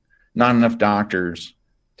not enough doctors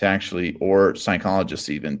to actually, or psychologists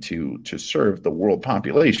even, to serve the world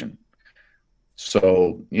population.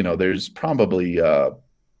 So, there's probably a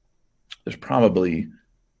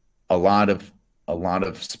lot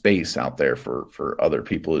of space out there for other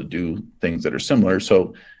people to do things that are similar.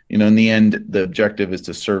 So, in the end, the objective is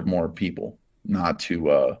to serve more people, not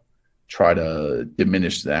to try to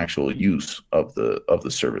diminish the actual use of the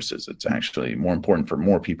services. It's actually more important for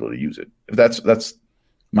more people to use it. That's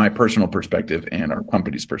my personal perspective and our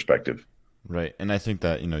company's perspective. Right. And I think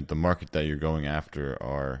that, the market that you're going after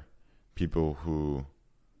are people who,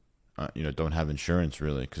 don't have insurance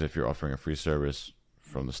really. Because if you're offering a free service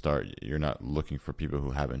from the start, you're not looking for people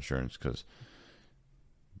who have insurance, because,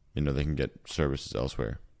 they can get services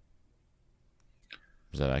elsewhere.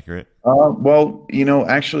 Is that accurate? Well,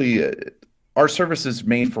 actually, our service is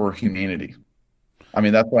made for humanity. I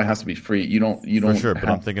mean, that's why it has to be free. You don't. For sure, but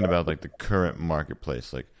I'm thinking about like the current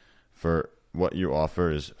marketplace. Like, for what you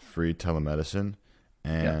offer is free telemedicine,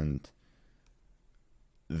 and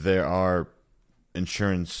there are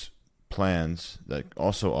insurance plans that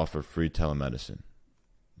also offer free telemedicine.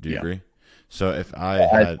 Do you agree? So if I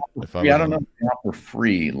don't know if they offer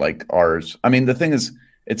free like ours. I mean, the thing is,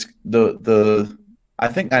 it's I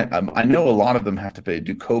think I know a lot of them have to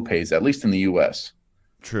do co-pays, at least in the U.S.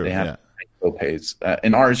 True. They have to pay co-pays.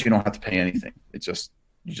 In ours, you don't have to pay anything. You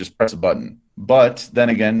just press a button. But then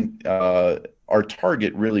again, our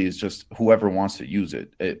target really is just whoever wants to use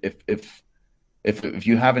it. If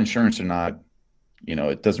you have insurance or not,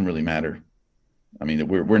 it doesn't really matter. I mean,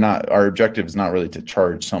 we're not. Our objective is not really to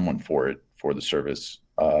charge someone for the service.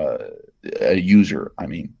 A user. I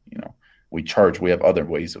mean, we charge. We have other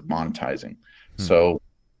ways of monetizing. So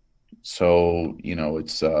it's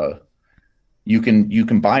you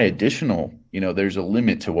can buy additional. There's a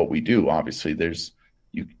limit to what we do. Obviously, there's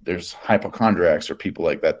hypochondriacs or people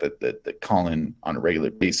like that call in on a regular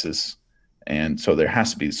basis, and so there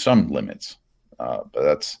has to be some limits.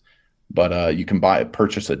 But you can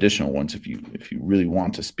purchase additional ones if you really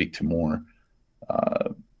want to speak to more.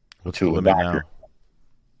 What's the limit now?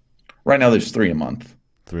 Right now, there's 3 a month.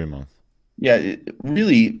 3 a month. Yeah,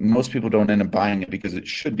 really, most people don't end up buying it because it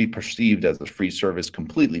should be perceived as a free service,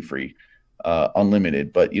 completely free,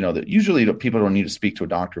 unlimited. But usually people don't need to speak to a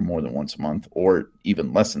doctor more than once a month, or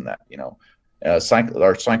even less than that.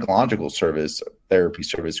 Our psychological therapy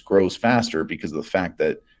service grows faster because of the fact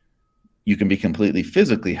that you can be completely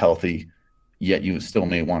physically healthy, yet you still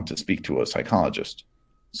may want to speak to a psychologist.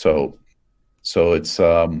 So it's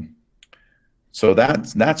so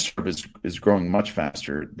that service is growing much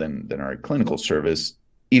faster than our clinical service,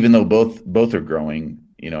 even though both are growing.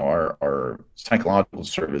 Our psychological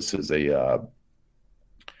service is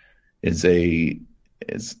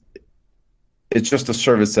it's just a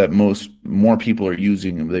service that more people are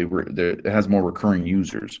using. It has more recurring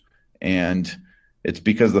users, and it's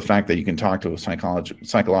because of the fact that you can talk to a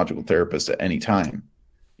psychological therapist at any time.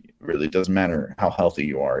 It really doesn't matter how healthy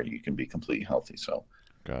you are; you can be completely healthy. So,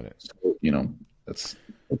 got it. So, that's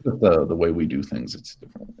the way we do things. It's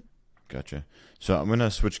different. Gotcha. So I'm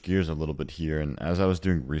gonna switch gears a little bit here, and as I was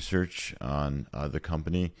doing research on the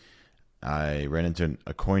company, I ran into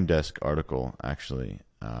a CoinDesk article actually,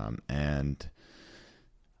 and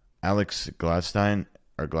Alex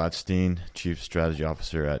Gladstein, Chief Strategy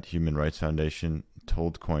Officer at Human Rights Foundation,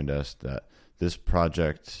 told CoinDesk that this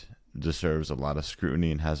project deserves a lot of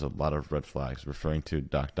scrutiny and has a lot of red flags, referring to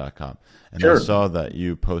Doc.com. And Sure. I saw that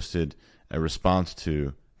you posted a response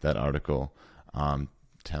to that article.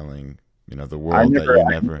 telling the I world that never, you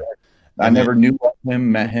never. I never knew of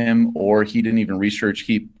him, met him, or he didn't even research.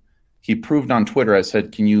 He proved on Twitter. I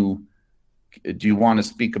said, do you want to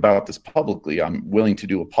speak about this publicly? I'm willing to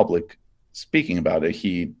do a public speaking about it.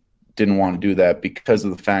 He didn't want to do that because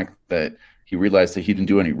of the fact that he realized that he didn't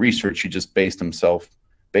do any research. He just based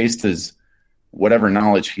his whatever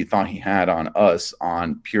knowledge he thought he had on us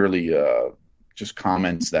on purely just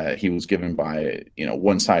comments that he was given by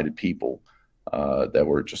one-sided people that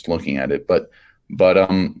were just looking at it. But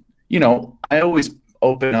I always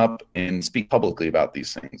open up and speak publicly about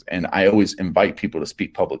these things, and I always invite people to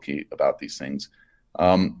speak publicly about these things.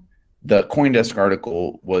 The CoinDesk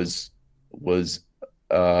article was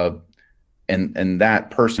and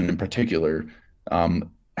that person in particular,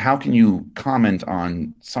 how can you comment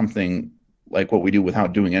on something like what we do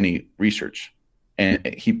without doing any research? And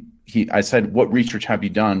I said, what research have you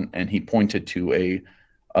done? And he pointed to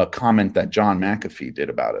a comment that John McAfee did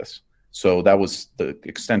about us. So that was the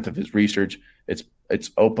extent of his research. It's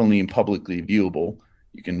openly and publicly viewable.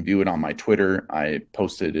 You can view it on my Twitter. I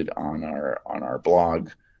posted it on our blog,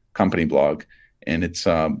 company blog, and it's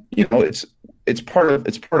part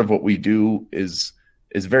of what we do is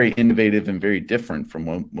very innovative and very different from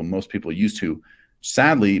what most people are used to.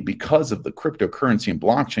 Sadly, because of the cryptocurrency and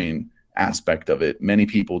blockchain aspect of it, many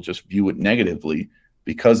people just view it negatively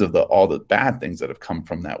because of all the bad things that have come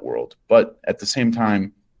from that world. But at the same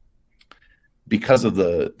time, because of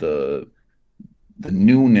the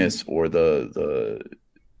newness or the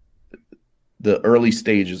early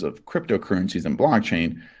stages of cryptocurrencies and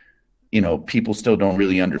blockchain, people still don't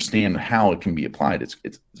really understand how it can be applied. It's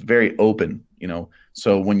very open,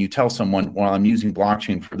 So when you tell someone, well, I'm using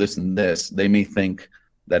blockchain for this and this, they may think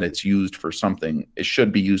that it's used for something. It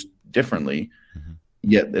should be used differently. Mm-hmm.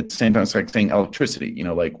 Yet at the same time, it's like saying electricity,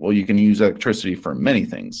 well, you can use electricity for many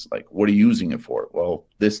things. Like, what are you using it for? Well,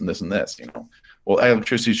 this and this and this, Well,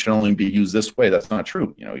 electricity should only be used this way. That's not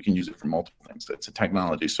true. You can use it for multiple things. It's a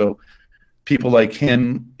technology. So people like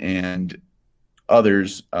him and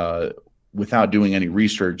others, without doing any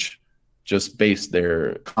research, just base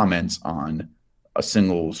their comments on a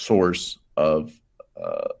single source of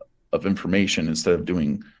information instead of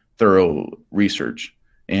doing thorough research.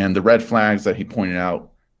 And the red flags that he pointed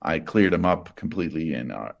out, I cleared them up completely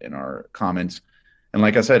in our comments. And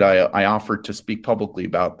like I said, I offered to speak publicly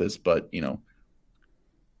about this, but he didn't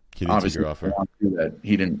obviously take your offer.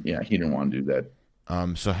 He didn't want to do that.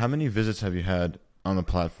 So how many visits have you had on the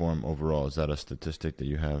platform overall? Is that a statistic that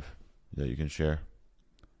you have that you can share?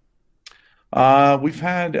 We've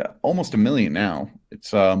had almost 1 million now.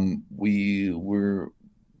 It's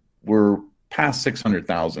we're past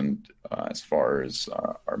 600,000 as far as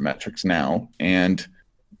our metrics now, and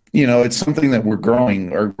it's something that we're growing.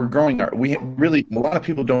 We really, a lot of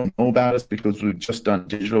people don't know about us because we've just done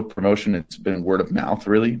digital promotion. It's been word of mouth,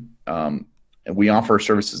 really. And we offer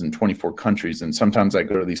services in 24 countries, and sometimes I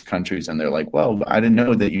go to these countries and they're like, "Well, I didn't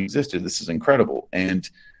know that you existed. This is incredible." And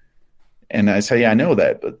I say, "Yeah, I know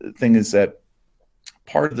that." But the thing is that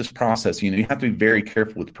part of this process, you have to be very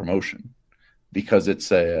careful with promotion, because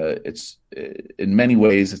it's in many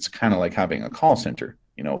ways it's kind of like having a call center.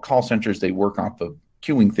 Call centers, they work off of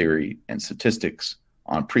queuing theory and statistics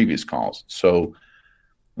on previous calls. So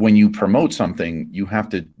when you promote something, you have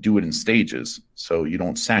to do it in stages so you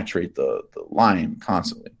don't saturate the line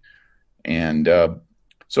constantly. And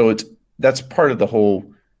so that's part of the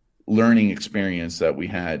whole learning experience that we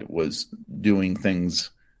had, was doing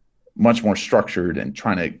things much more structured and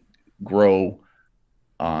trying to grow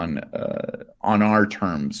on our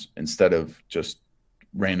terms instead of just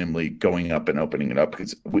randomly going up and opening it up,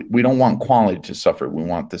 because we don't want quality to suffer. We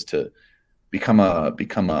want this to become an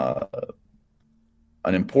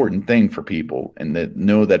important thing for people, and that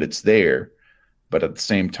know that it's there. But at the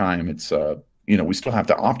same time, it's we still have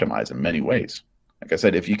to optimize in many ways. Like I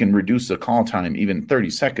said, if you can reduce the call time even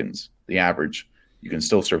 30 seconds, the average, you can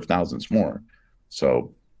still serve thousands more.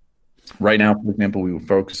 So right now, for example, we were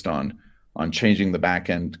focused on changing the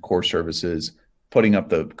back-end core services, putting up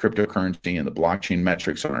the cryptocurrency and the blockchain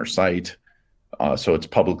metrics on our site, so it's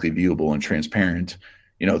publicly viewable and transparent.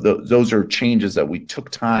 Those are changes that we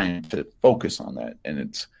took time to focus on that.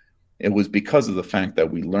 And it was because of the fact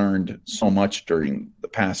that we learned so much during the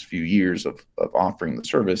past few years of offering the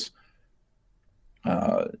service,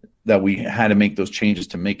 that we had to make those changes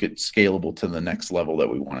to make it scalable to the next level that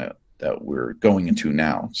we're going into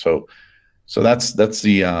now. So that's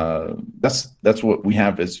what we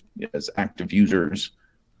have as active users,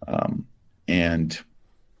 and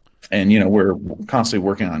we're constantly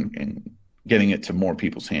working on getting it to more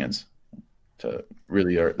people's hands. To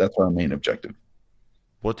really, that's our main objective.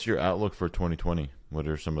 What's your outlook for 2020? What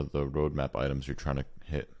are some of the roadmap items you're trying to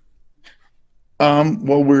hit?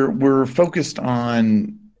 Well, we're focused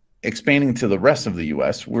on expanding to the rest of the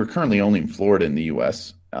U.S. We're currently only in Florida in the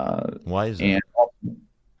U.S. Why is that? And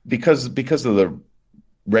because of the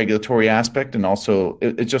regulatory aspect, and also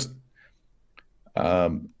it just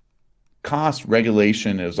cost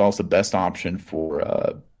regulation is also the best option for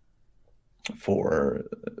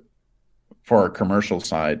our commercial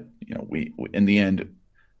side. We in the end,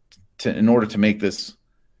 in order to make this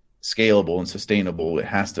scalable and sustainable, it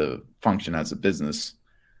has to function as a business.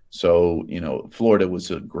 So, Florida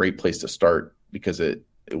was a great place to start because it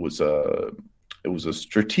was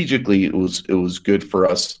strategically good for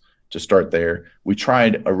us to start there. We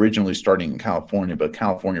tried originally starting in California, but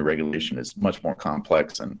California regulation is much more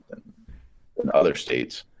complex than other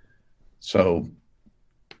states. So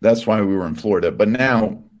that's why we were in Florida. But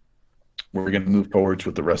now we're going to move forwards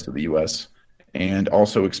with the rest of the U.S. and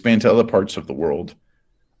also expand to other parts of the world.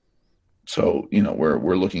 So,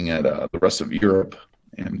 we're looking at the rest of Europe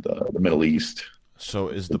and the Middle East. So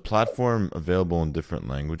is the platform available in different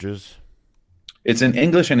languages? It's in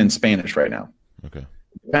English and in Spanish right now. Okay.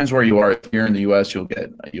 Depends where you are. If you're in the U.S.,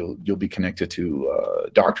 you'll be connected to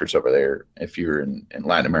doctors over there. If you're in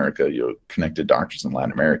Latin America, you'll connect to doctors in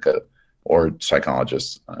Latin America or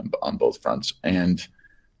psychologists on both fronts. And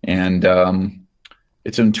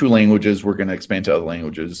it's in 2 languages. We're going to expand to other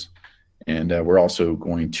languages, and we're also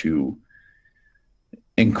going to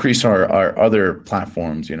increase our other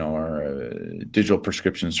platforms. Our digital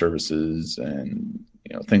prescription services and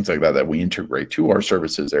things like that we integrate to our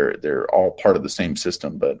services. They're all part of the same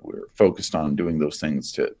system, but we're focused on doing those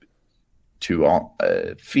things to all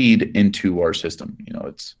feed into our system.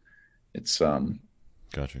 It's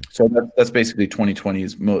Gotcha. So that's basically 2020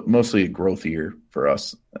 is mostly a growth year for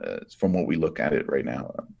us from what we look at it right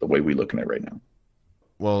now, the way we look at it right now.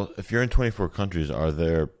 Well, if you're in 24 countries, are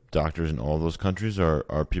there doctors in all those countries, or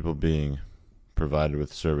are people being provided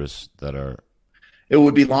with service that are? It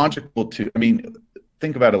would be logical to,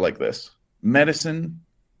 think about it like this. Medicine,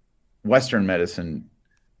 Western medicine,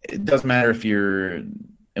 it doesn't matter if you're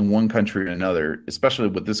in one country or another, especially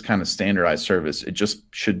with this kind of standardized service. It just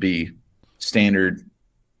should be standard,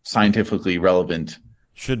 scientifically relevant.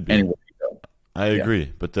 Should be. Anywhere you go. I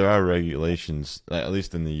agree, but there are regulations, at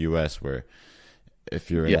least in the U.S., where if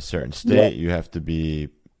you're in a certain state, you have to be,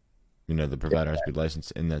 the provider has to be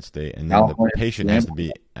licensed in that state, and then the patient has to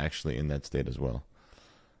be actually in that state as well.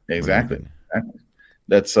 Exactly.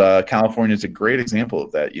 That's California is a great example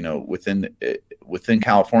of that. Within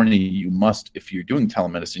California, you must, if you're doing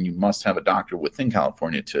telemedicine, you must have a doctor within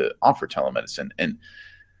California to offer telemedicine. And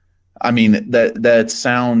that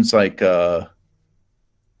sounds like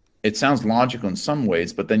it sounds logical in some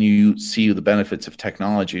ways, but then you see the benefits of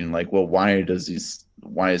technology and like, well, why is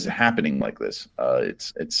it happening like this?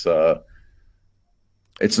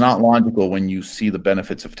 It's not logical when you see the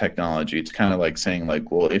benefits of technology. It's kind of like saying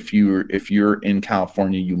like, well, if you're in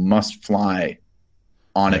California, you must fly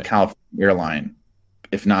on a California airline.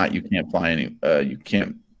 If not, you can't fly you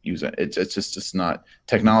can't use it. It's just not,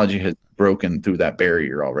 technology has broken through that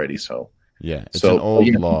barrier already. So it's an old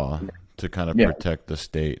law to kind of protect the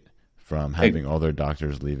state from having all their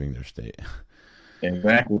doctors leaving their state.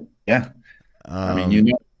 Exactly. Yeah.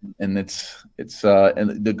 And it's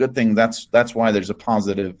and the good thing, that's why there's a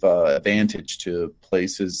positive advantage to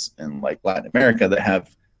places in like Latin America that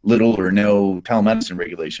have little or no telemedicine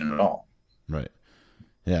regulation at all. Right.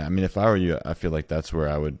 Yeah. If I were you, I feel like that's where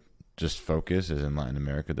I would just focus, is in Latin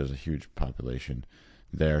America. There's a huge population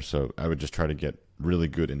there, so I would just try to get really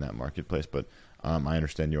good in that marketplace. But I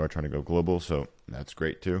understand you are trying to go global, so that's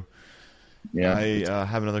great too. Yeah. I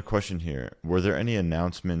have another question here. Were there any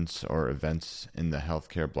announcements or events in the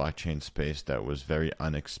healthcare blockchain space that was very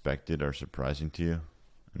unexpected or surprising to you,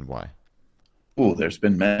 and why? Oh, there's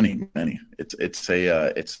been many. It's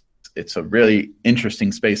a really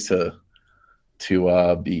interesting space to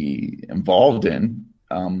be involved in.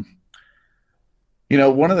 One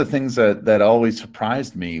of the things that always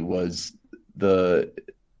surprised me was the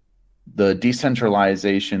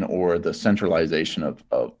decentralization or the centralization of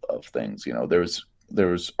things.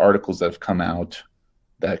 There's articles that have come out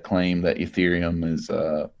that claim that Ethereum is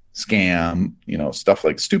a scam, stuff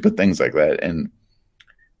like stupid things like that.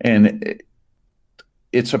 And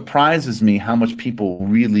it surprises me how much people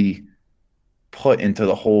really put into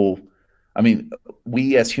the whole.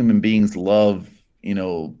 We as human beings love,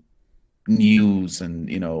 news and,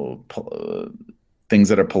 things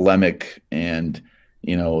that are polemic and,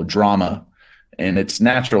 drama, and it's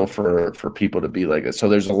natural for people to be like it. So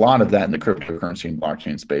there's a lot of that in the cryptocurrency and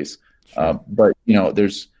blockchain space. Sure. But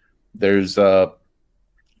there's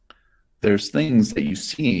there's things that you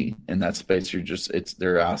see in that space.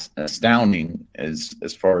 They're astounding as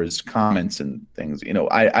far as comments and things.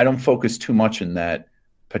 I don't focus too much in that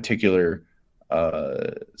particular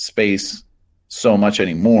space so much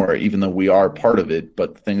anymore, even though we are part of it.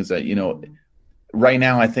 But the thing is that, right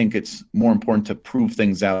now, I think it's more important to prove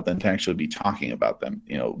things out than to actually be talking about them.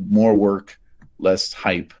 More work, less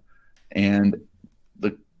hype. And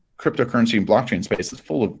the cryptocurrency and blockchain space is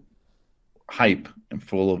full of hype and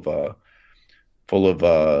full of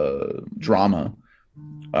drama.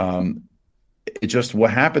 It just,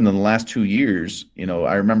 what happened in the last 2 years,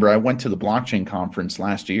 I remember I went to the blockchain conference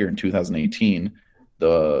last year in 2018,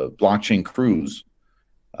 the blockchain cruise,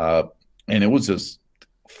 and it was just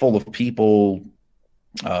full of people,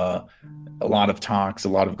 a lot of talks, a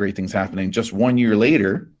lot of great things happening. Just 1 year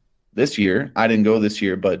later, this year, I didn't go this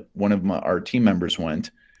year, but one of our team members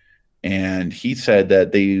went, and he said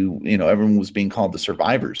that everyone was being called the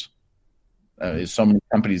survivors. So many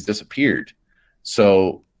companies disappeared.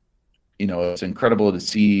 So, it's incredible to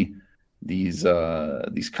see these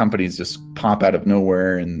companies just pop out of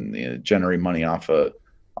nowhere and generate money off of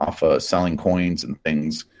selling coins and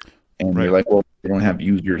things. And right. You're like, well, they don't have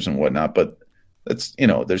users and whatnot, but that's,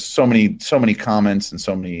 there's so many comments and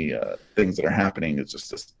so many things that are happening. It's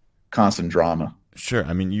just this constant drama. Sure.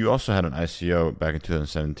 I mean, you also had an ICO back in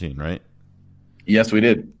 2017, right? Yes, we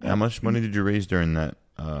did. How much money did you raise during that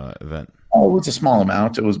event? Oh, it was a small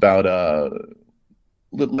amount. It was about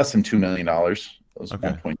less than $2 million. It was Okay.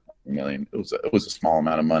 1.2 million. It was a small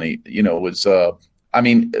amount of money. It was.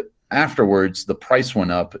 Afterwards, the price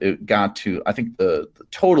went up. It got to, I think, the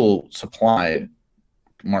total supply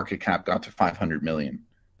market cap got to 500 million.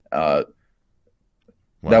 Wow.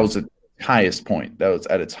 That was the highest point. That was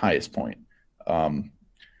at its highest point. And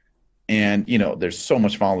there's so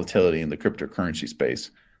much volatility in the cryptocurrency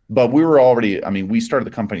space. But we were already, we started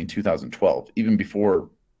the company in 2012, even before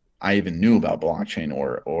I even knew about blockchain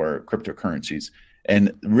or cryptocurrencies.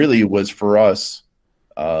 And really it was for us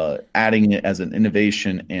adding it as an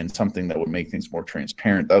innovation and something that would make things more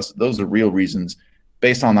transparent. Those are real reasons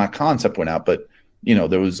based on that concept went out. But,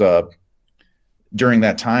 there was during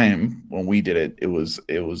that time when we did it, it was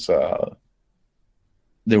there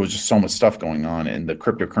was just so much stuff going on in the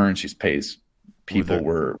cryptocurrency space. People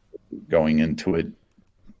were going into it.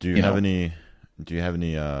 Do you have any,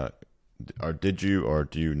 or did you, or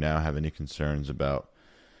do you now have any concerns about,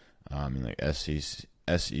 like SEC?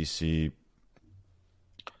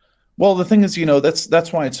 Well, the thing is,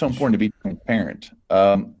 that's why it's so important to be transparent.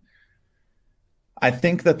 I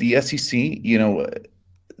think that the SEC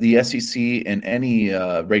and any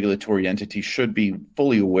regulatory entity should be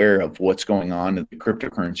fully aware of what's going on in the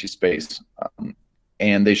cryptocurrency space.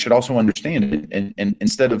 And they should also understand it. And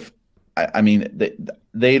instead of,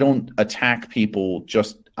 they don't attack people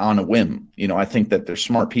just on a whim. I think that there's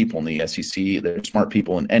smart people in the SEC. There's smart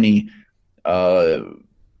people in any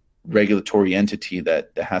regulatory entity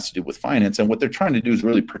that has to do with finance. And what they're trying to do is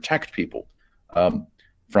really protect people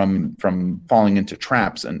from falling into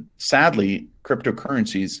traps. And sadly,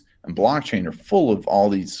 cryptocurrencies and blockchain are full of all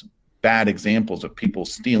these bad examples of people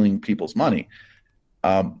stealing people's money.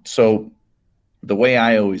 So the way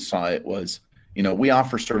I always saw it was, we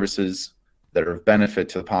offer services that are of benefit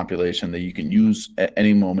to the population that you can use at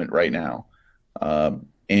any moment right now.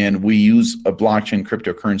 And we use a blockchain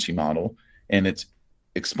cryptocurrency model, and it's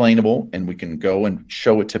explainable, and we can go and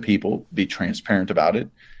show it to people, be transparent about it.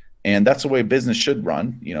 And that's the way business should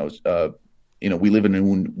run. We live in a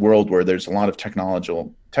world where there's a lot of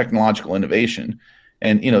technological innovation,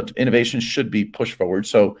 and, innovation should be pushed forward.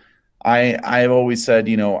 So I've always said,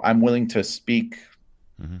 I'm willing to speak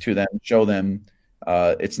to them, show them.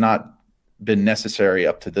 It's not been necessary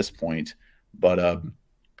up to this point, but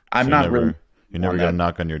I'm You never got a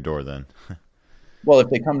knock on your door then. Well,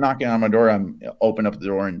 if they come knocking on my door, I'm open up the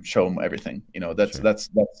door and show them everything. That's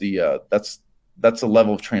the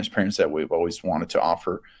level of transparency that we've always wanted to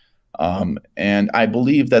offer. And I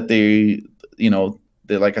believe that they,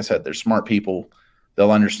 like I said, they're smart people.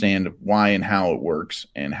 They'll understand why and how it works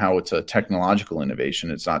and how it's a technological innovation.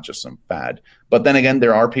 It's not just some fad. But then again,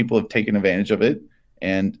 there are people who have taken advantage of it.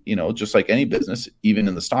 And, just like any business, even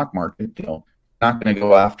in the stock market, not going to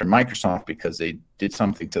go after Microsoft because they did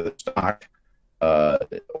something to the stock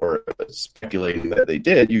or speculating that they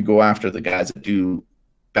did. You go after the guys that do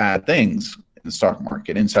bad things in the stock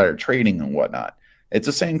market, insider trading and whatnot. It's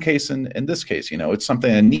the same case in this case. It's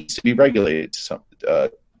something that needs to be regulated. So,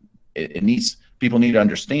 people need to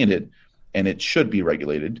understand it, and it should be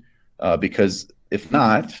regulated because if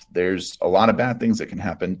not, there's a lot of bad things that can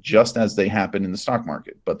happen just as they happen in the stock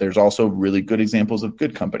market. But there's also really good examples of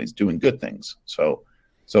good companies doing good things. So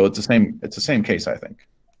So it's the same case, I think.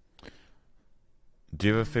 Do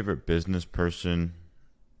you have a favorite business person,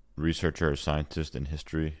 researcher, or scientist in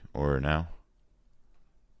history or now?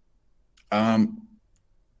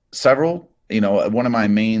 Several. One of my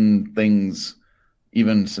main things,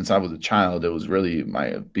 even since I was a child, it was really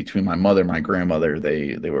between my mother and my grandmother.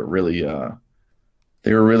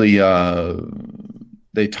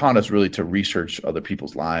 They taught us really to research other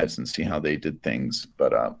people's lives and see how they did things.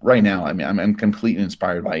 But right now, I mean, I'm completely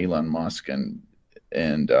inspired by Elon Musk and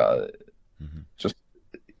just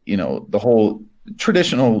the whole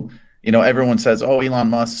traditional. Everyone says, "Oh, Elon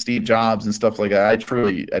Musk, Steve Jobs, and stuff like that." I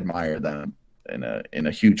truly admire them in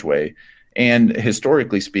a huge way. And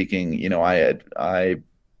historically speaking, I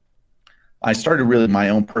started really my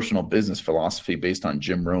own personal business philosophy based on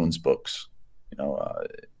Jim Rohn's books.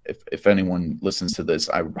 If anyone listens to this,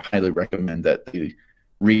 I highly recommend that they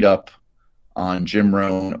read up on Jim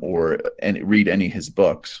Rohn and read any of his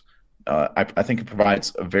books. I think it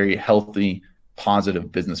provides a very healthy,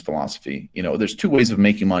 positive business philosophy. There's two ways of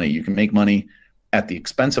making money. You can make money at the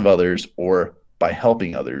expense of others or by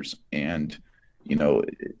helping others. And,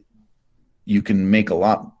 you can make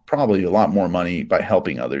probably a lot more money by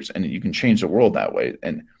helping others, and you can change the world that way.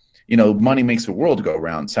 And, money makes the world go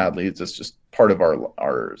round. Sadly, it's just part of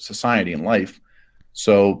our society and life.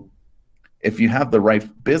 So if you have the right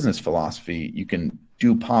business philosophy, you can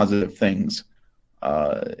do positive things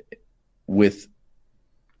with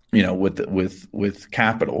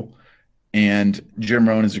capital. And Jim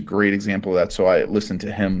Rohn is a great example of that. So I listen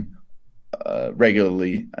to him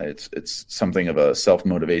regularly. It's something of a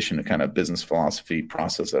self-motivation, a kind of business philosophy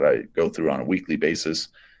process that I go through on a weekly basis.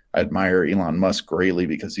 I admire Elon Musk greatly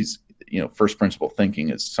because he's, first principle thinking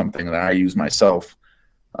is something that I use myself.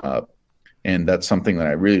 And that's something that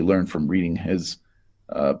I really learned from reading his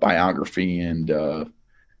biography and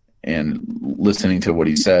listening to what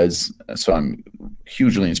he says. So I'm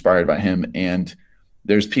hugely inspired by him. And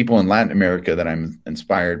there's people in Latin America that I'm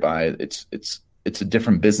inspired by. It's a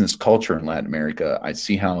different business culture in Latin America. I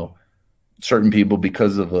see how certain people,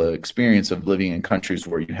 because of the experience of living in countries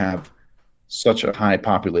where you have such a high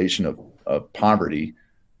population of poverty,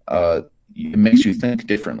 it makes you think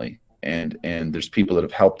differently. And there's people that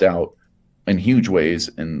have helped out in huge ways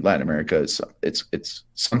in Latin America. It's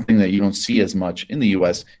something that you don't see as much in the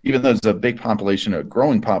U.S., even though there's a big population, a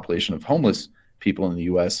growing population of homeless people in the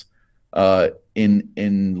U.S. In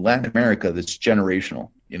Latin America, that's generational.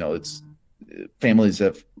 It's families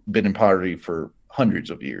have been in poverty for hundreds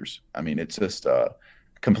of years. I mean, it's just a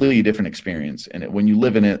completely different experience. And when you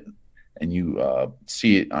live in it and you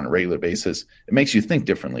see it on a regular basis, it makes you think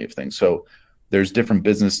differently of things. So there's different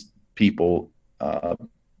business people.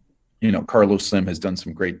 Carlos Slim has done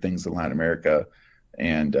some great things in Latin America.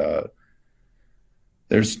 And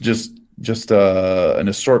there's just an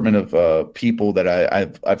assortment of people that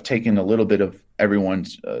I've taken a little bit of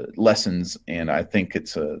everyone's lessons, and I think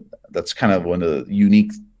that's kind of one of the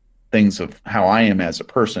unique things of how I am as a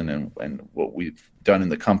person and what we've done in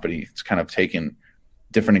the company. It's kind of taken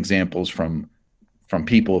different examples from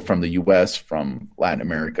people from the U.S., from Latin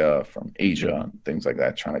America, from Asia, and things like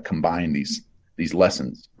that, trying to combine these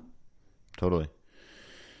lessons. Totally.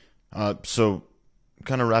 So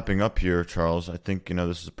kind of wrapping up here, Charles, I think,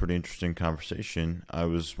 this is a pretty interesting conversation. I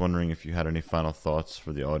was wondering if you had any final thoughts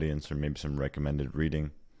for the audience or maybe some recommended reading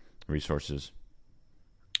resources.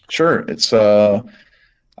 Sure.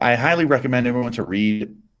 I highly recommend everyone to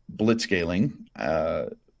read Blitzscaling.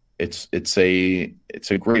 It's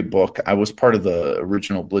a great book. I was part of the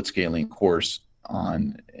original Blitzscaling course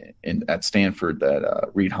at Stanford that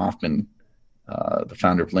Reid Hoffman, the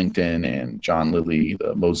founder of LinkedIn, and John Lilly,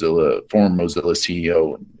 the former Mozilla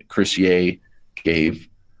CEO, and Chris Ye gave.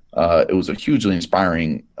 It was a hugely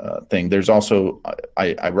inspiring thing. There's also,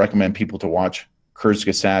 I recommend people to watch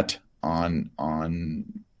Kurzgesagt on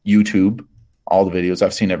YouTube. All the videos,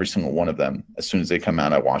 I've seen every single one of them. As soon as they come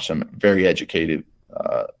out, I watch them. Very educated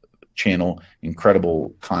channel,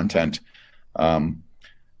 incredible content. And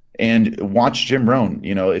watch Jim Rohn.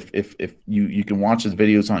 If you can watch his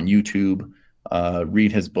videos on YouTube,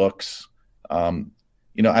 read his books.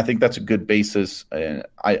 I think that's a good basis. And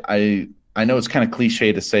I know it's kind of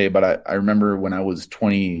cliche to say, but I remember when I was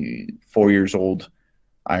 24 years old,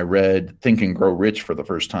 I read Think and Grow Rich for the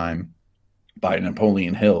first time by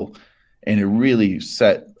Napoleon Hill. And it really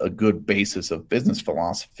set a good basis of business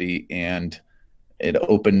philosophy, and it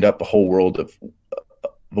opened up a whole world of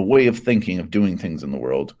the way of thinking, of doing things in the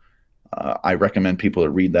world. I recommend people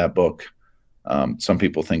to read that book. Some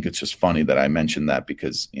people think it's just funny that I mentioned that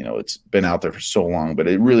because, it's been out there for so long, but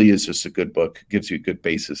it really is just a good book. It gives you a good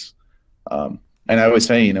basis. And I always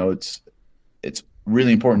say, it's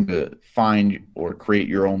really important to find or create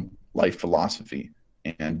your own life philosophy.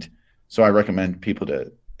 And so I recommend people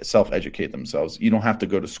to self-educate themselves. You don't have to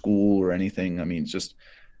go to school or anything. I mean, it's just,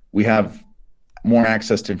 we have more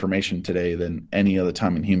access to information today than any other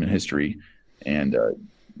time in human history. And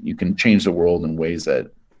you can change the world in ways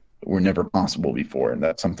that were never possible before. And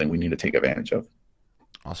that's something we need to take advantage of.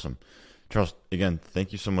 Awesome. Charles, again,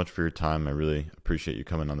 thank you so much for your time. I really appreciate you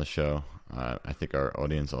coming on the show. I think our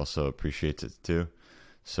audience also appreciates it too.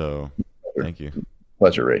 So thank you.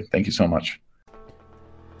 Pleasure, Ray. Thank you so much.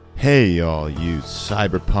 Hey, all you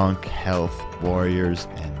cyberpunk health warriors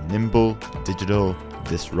and nimble digital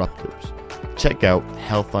disruptors. Check out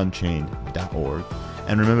healthunchained.org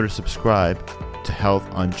and remember to subscribe to Health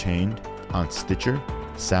Unchained on Stitcher,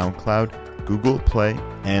 SoundCloud, Google Play,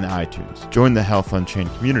 and iTunes. Join the Health Unchained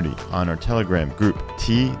community on our Telegram group,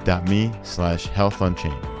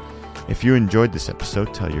 t.me/healthunchained. If you enjoyed this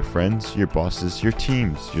episode, tell your friends, your bosses, your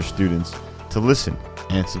teams, your students to listen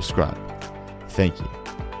and subscribe. Thank you.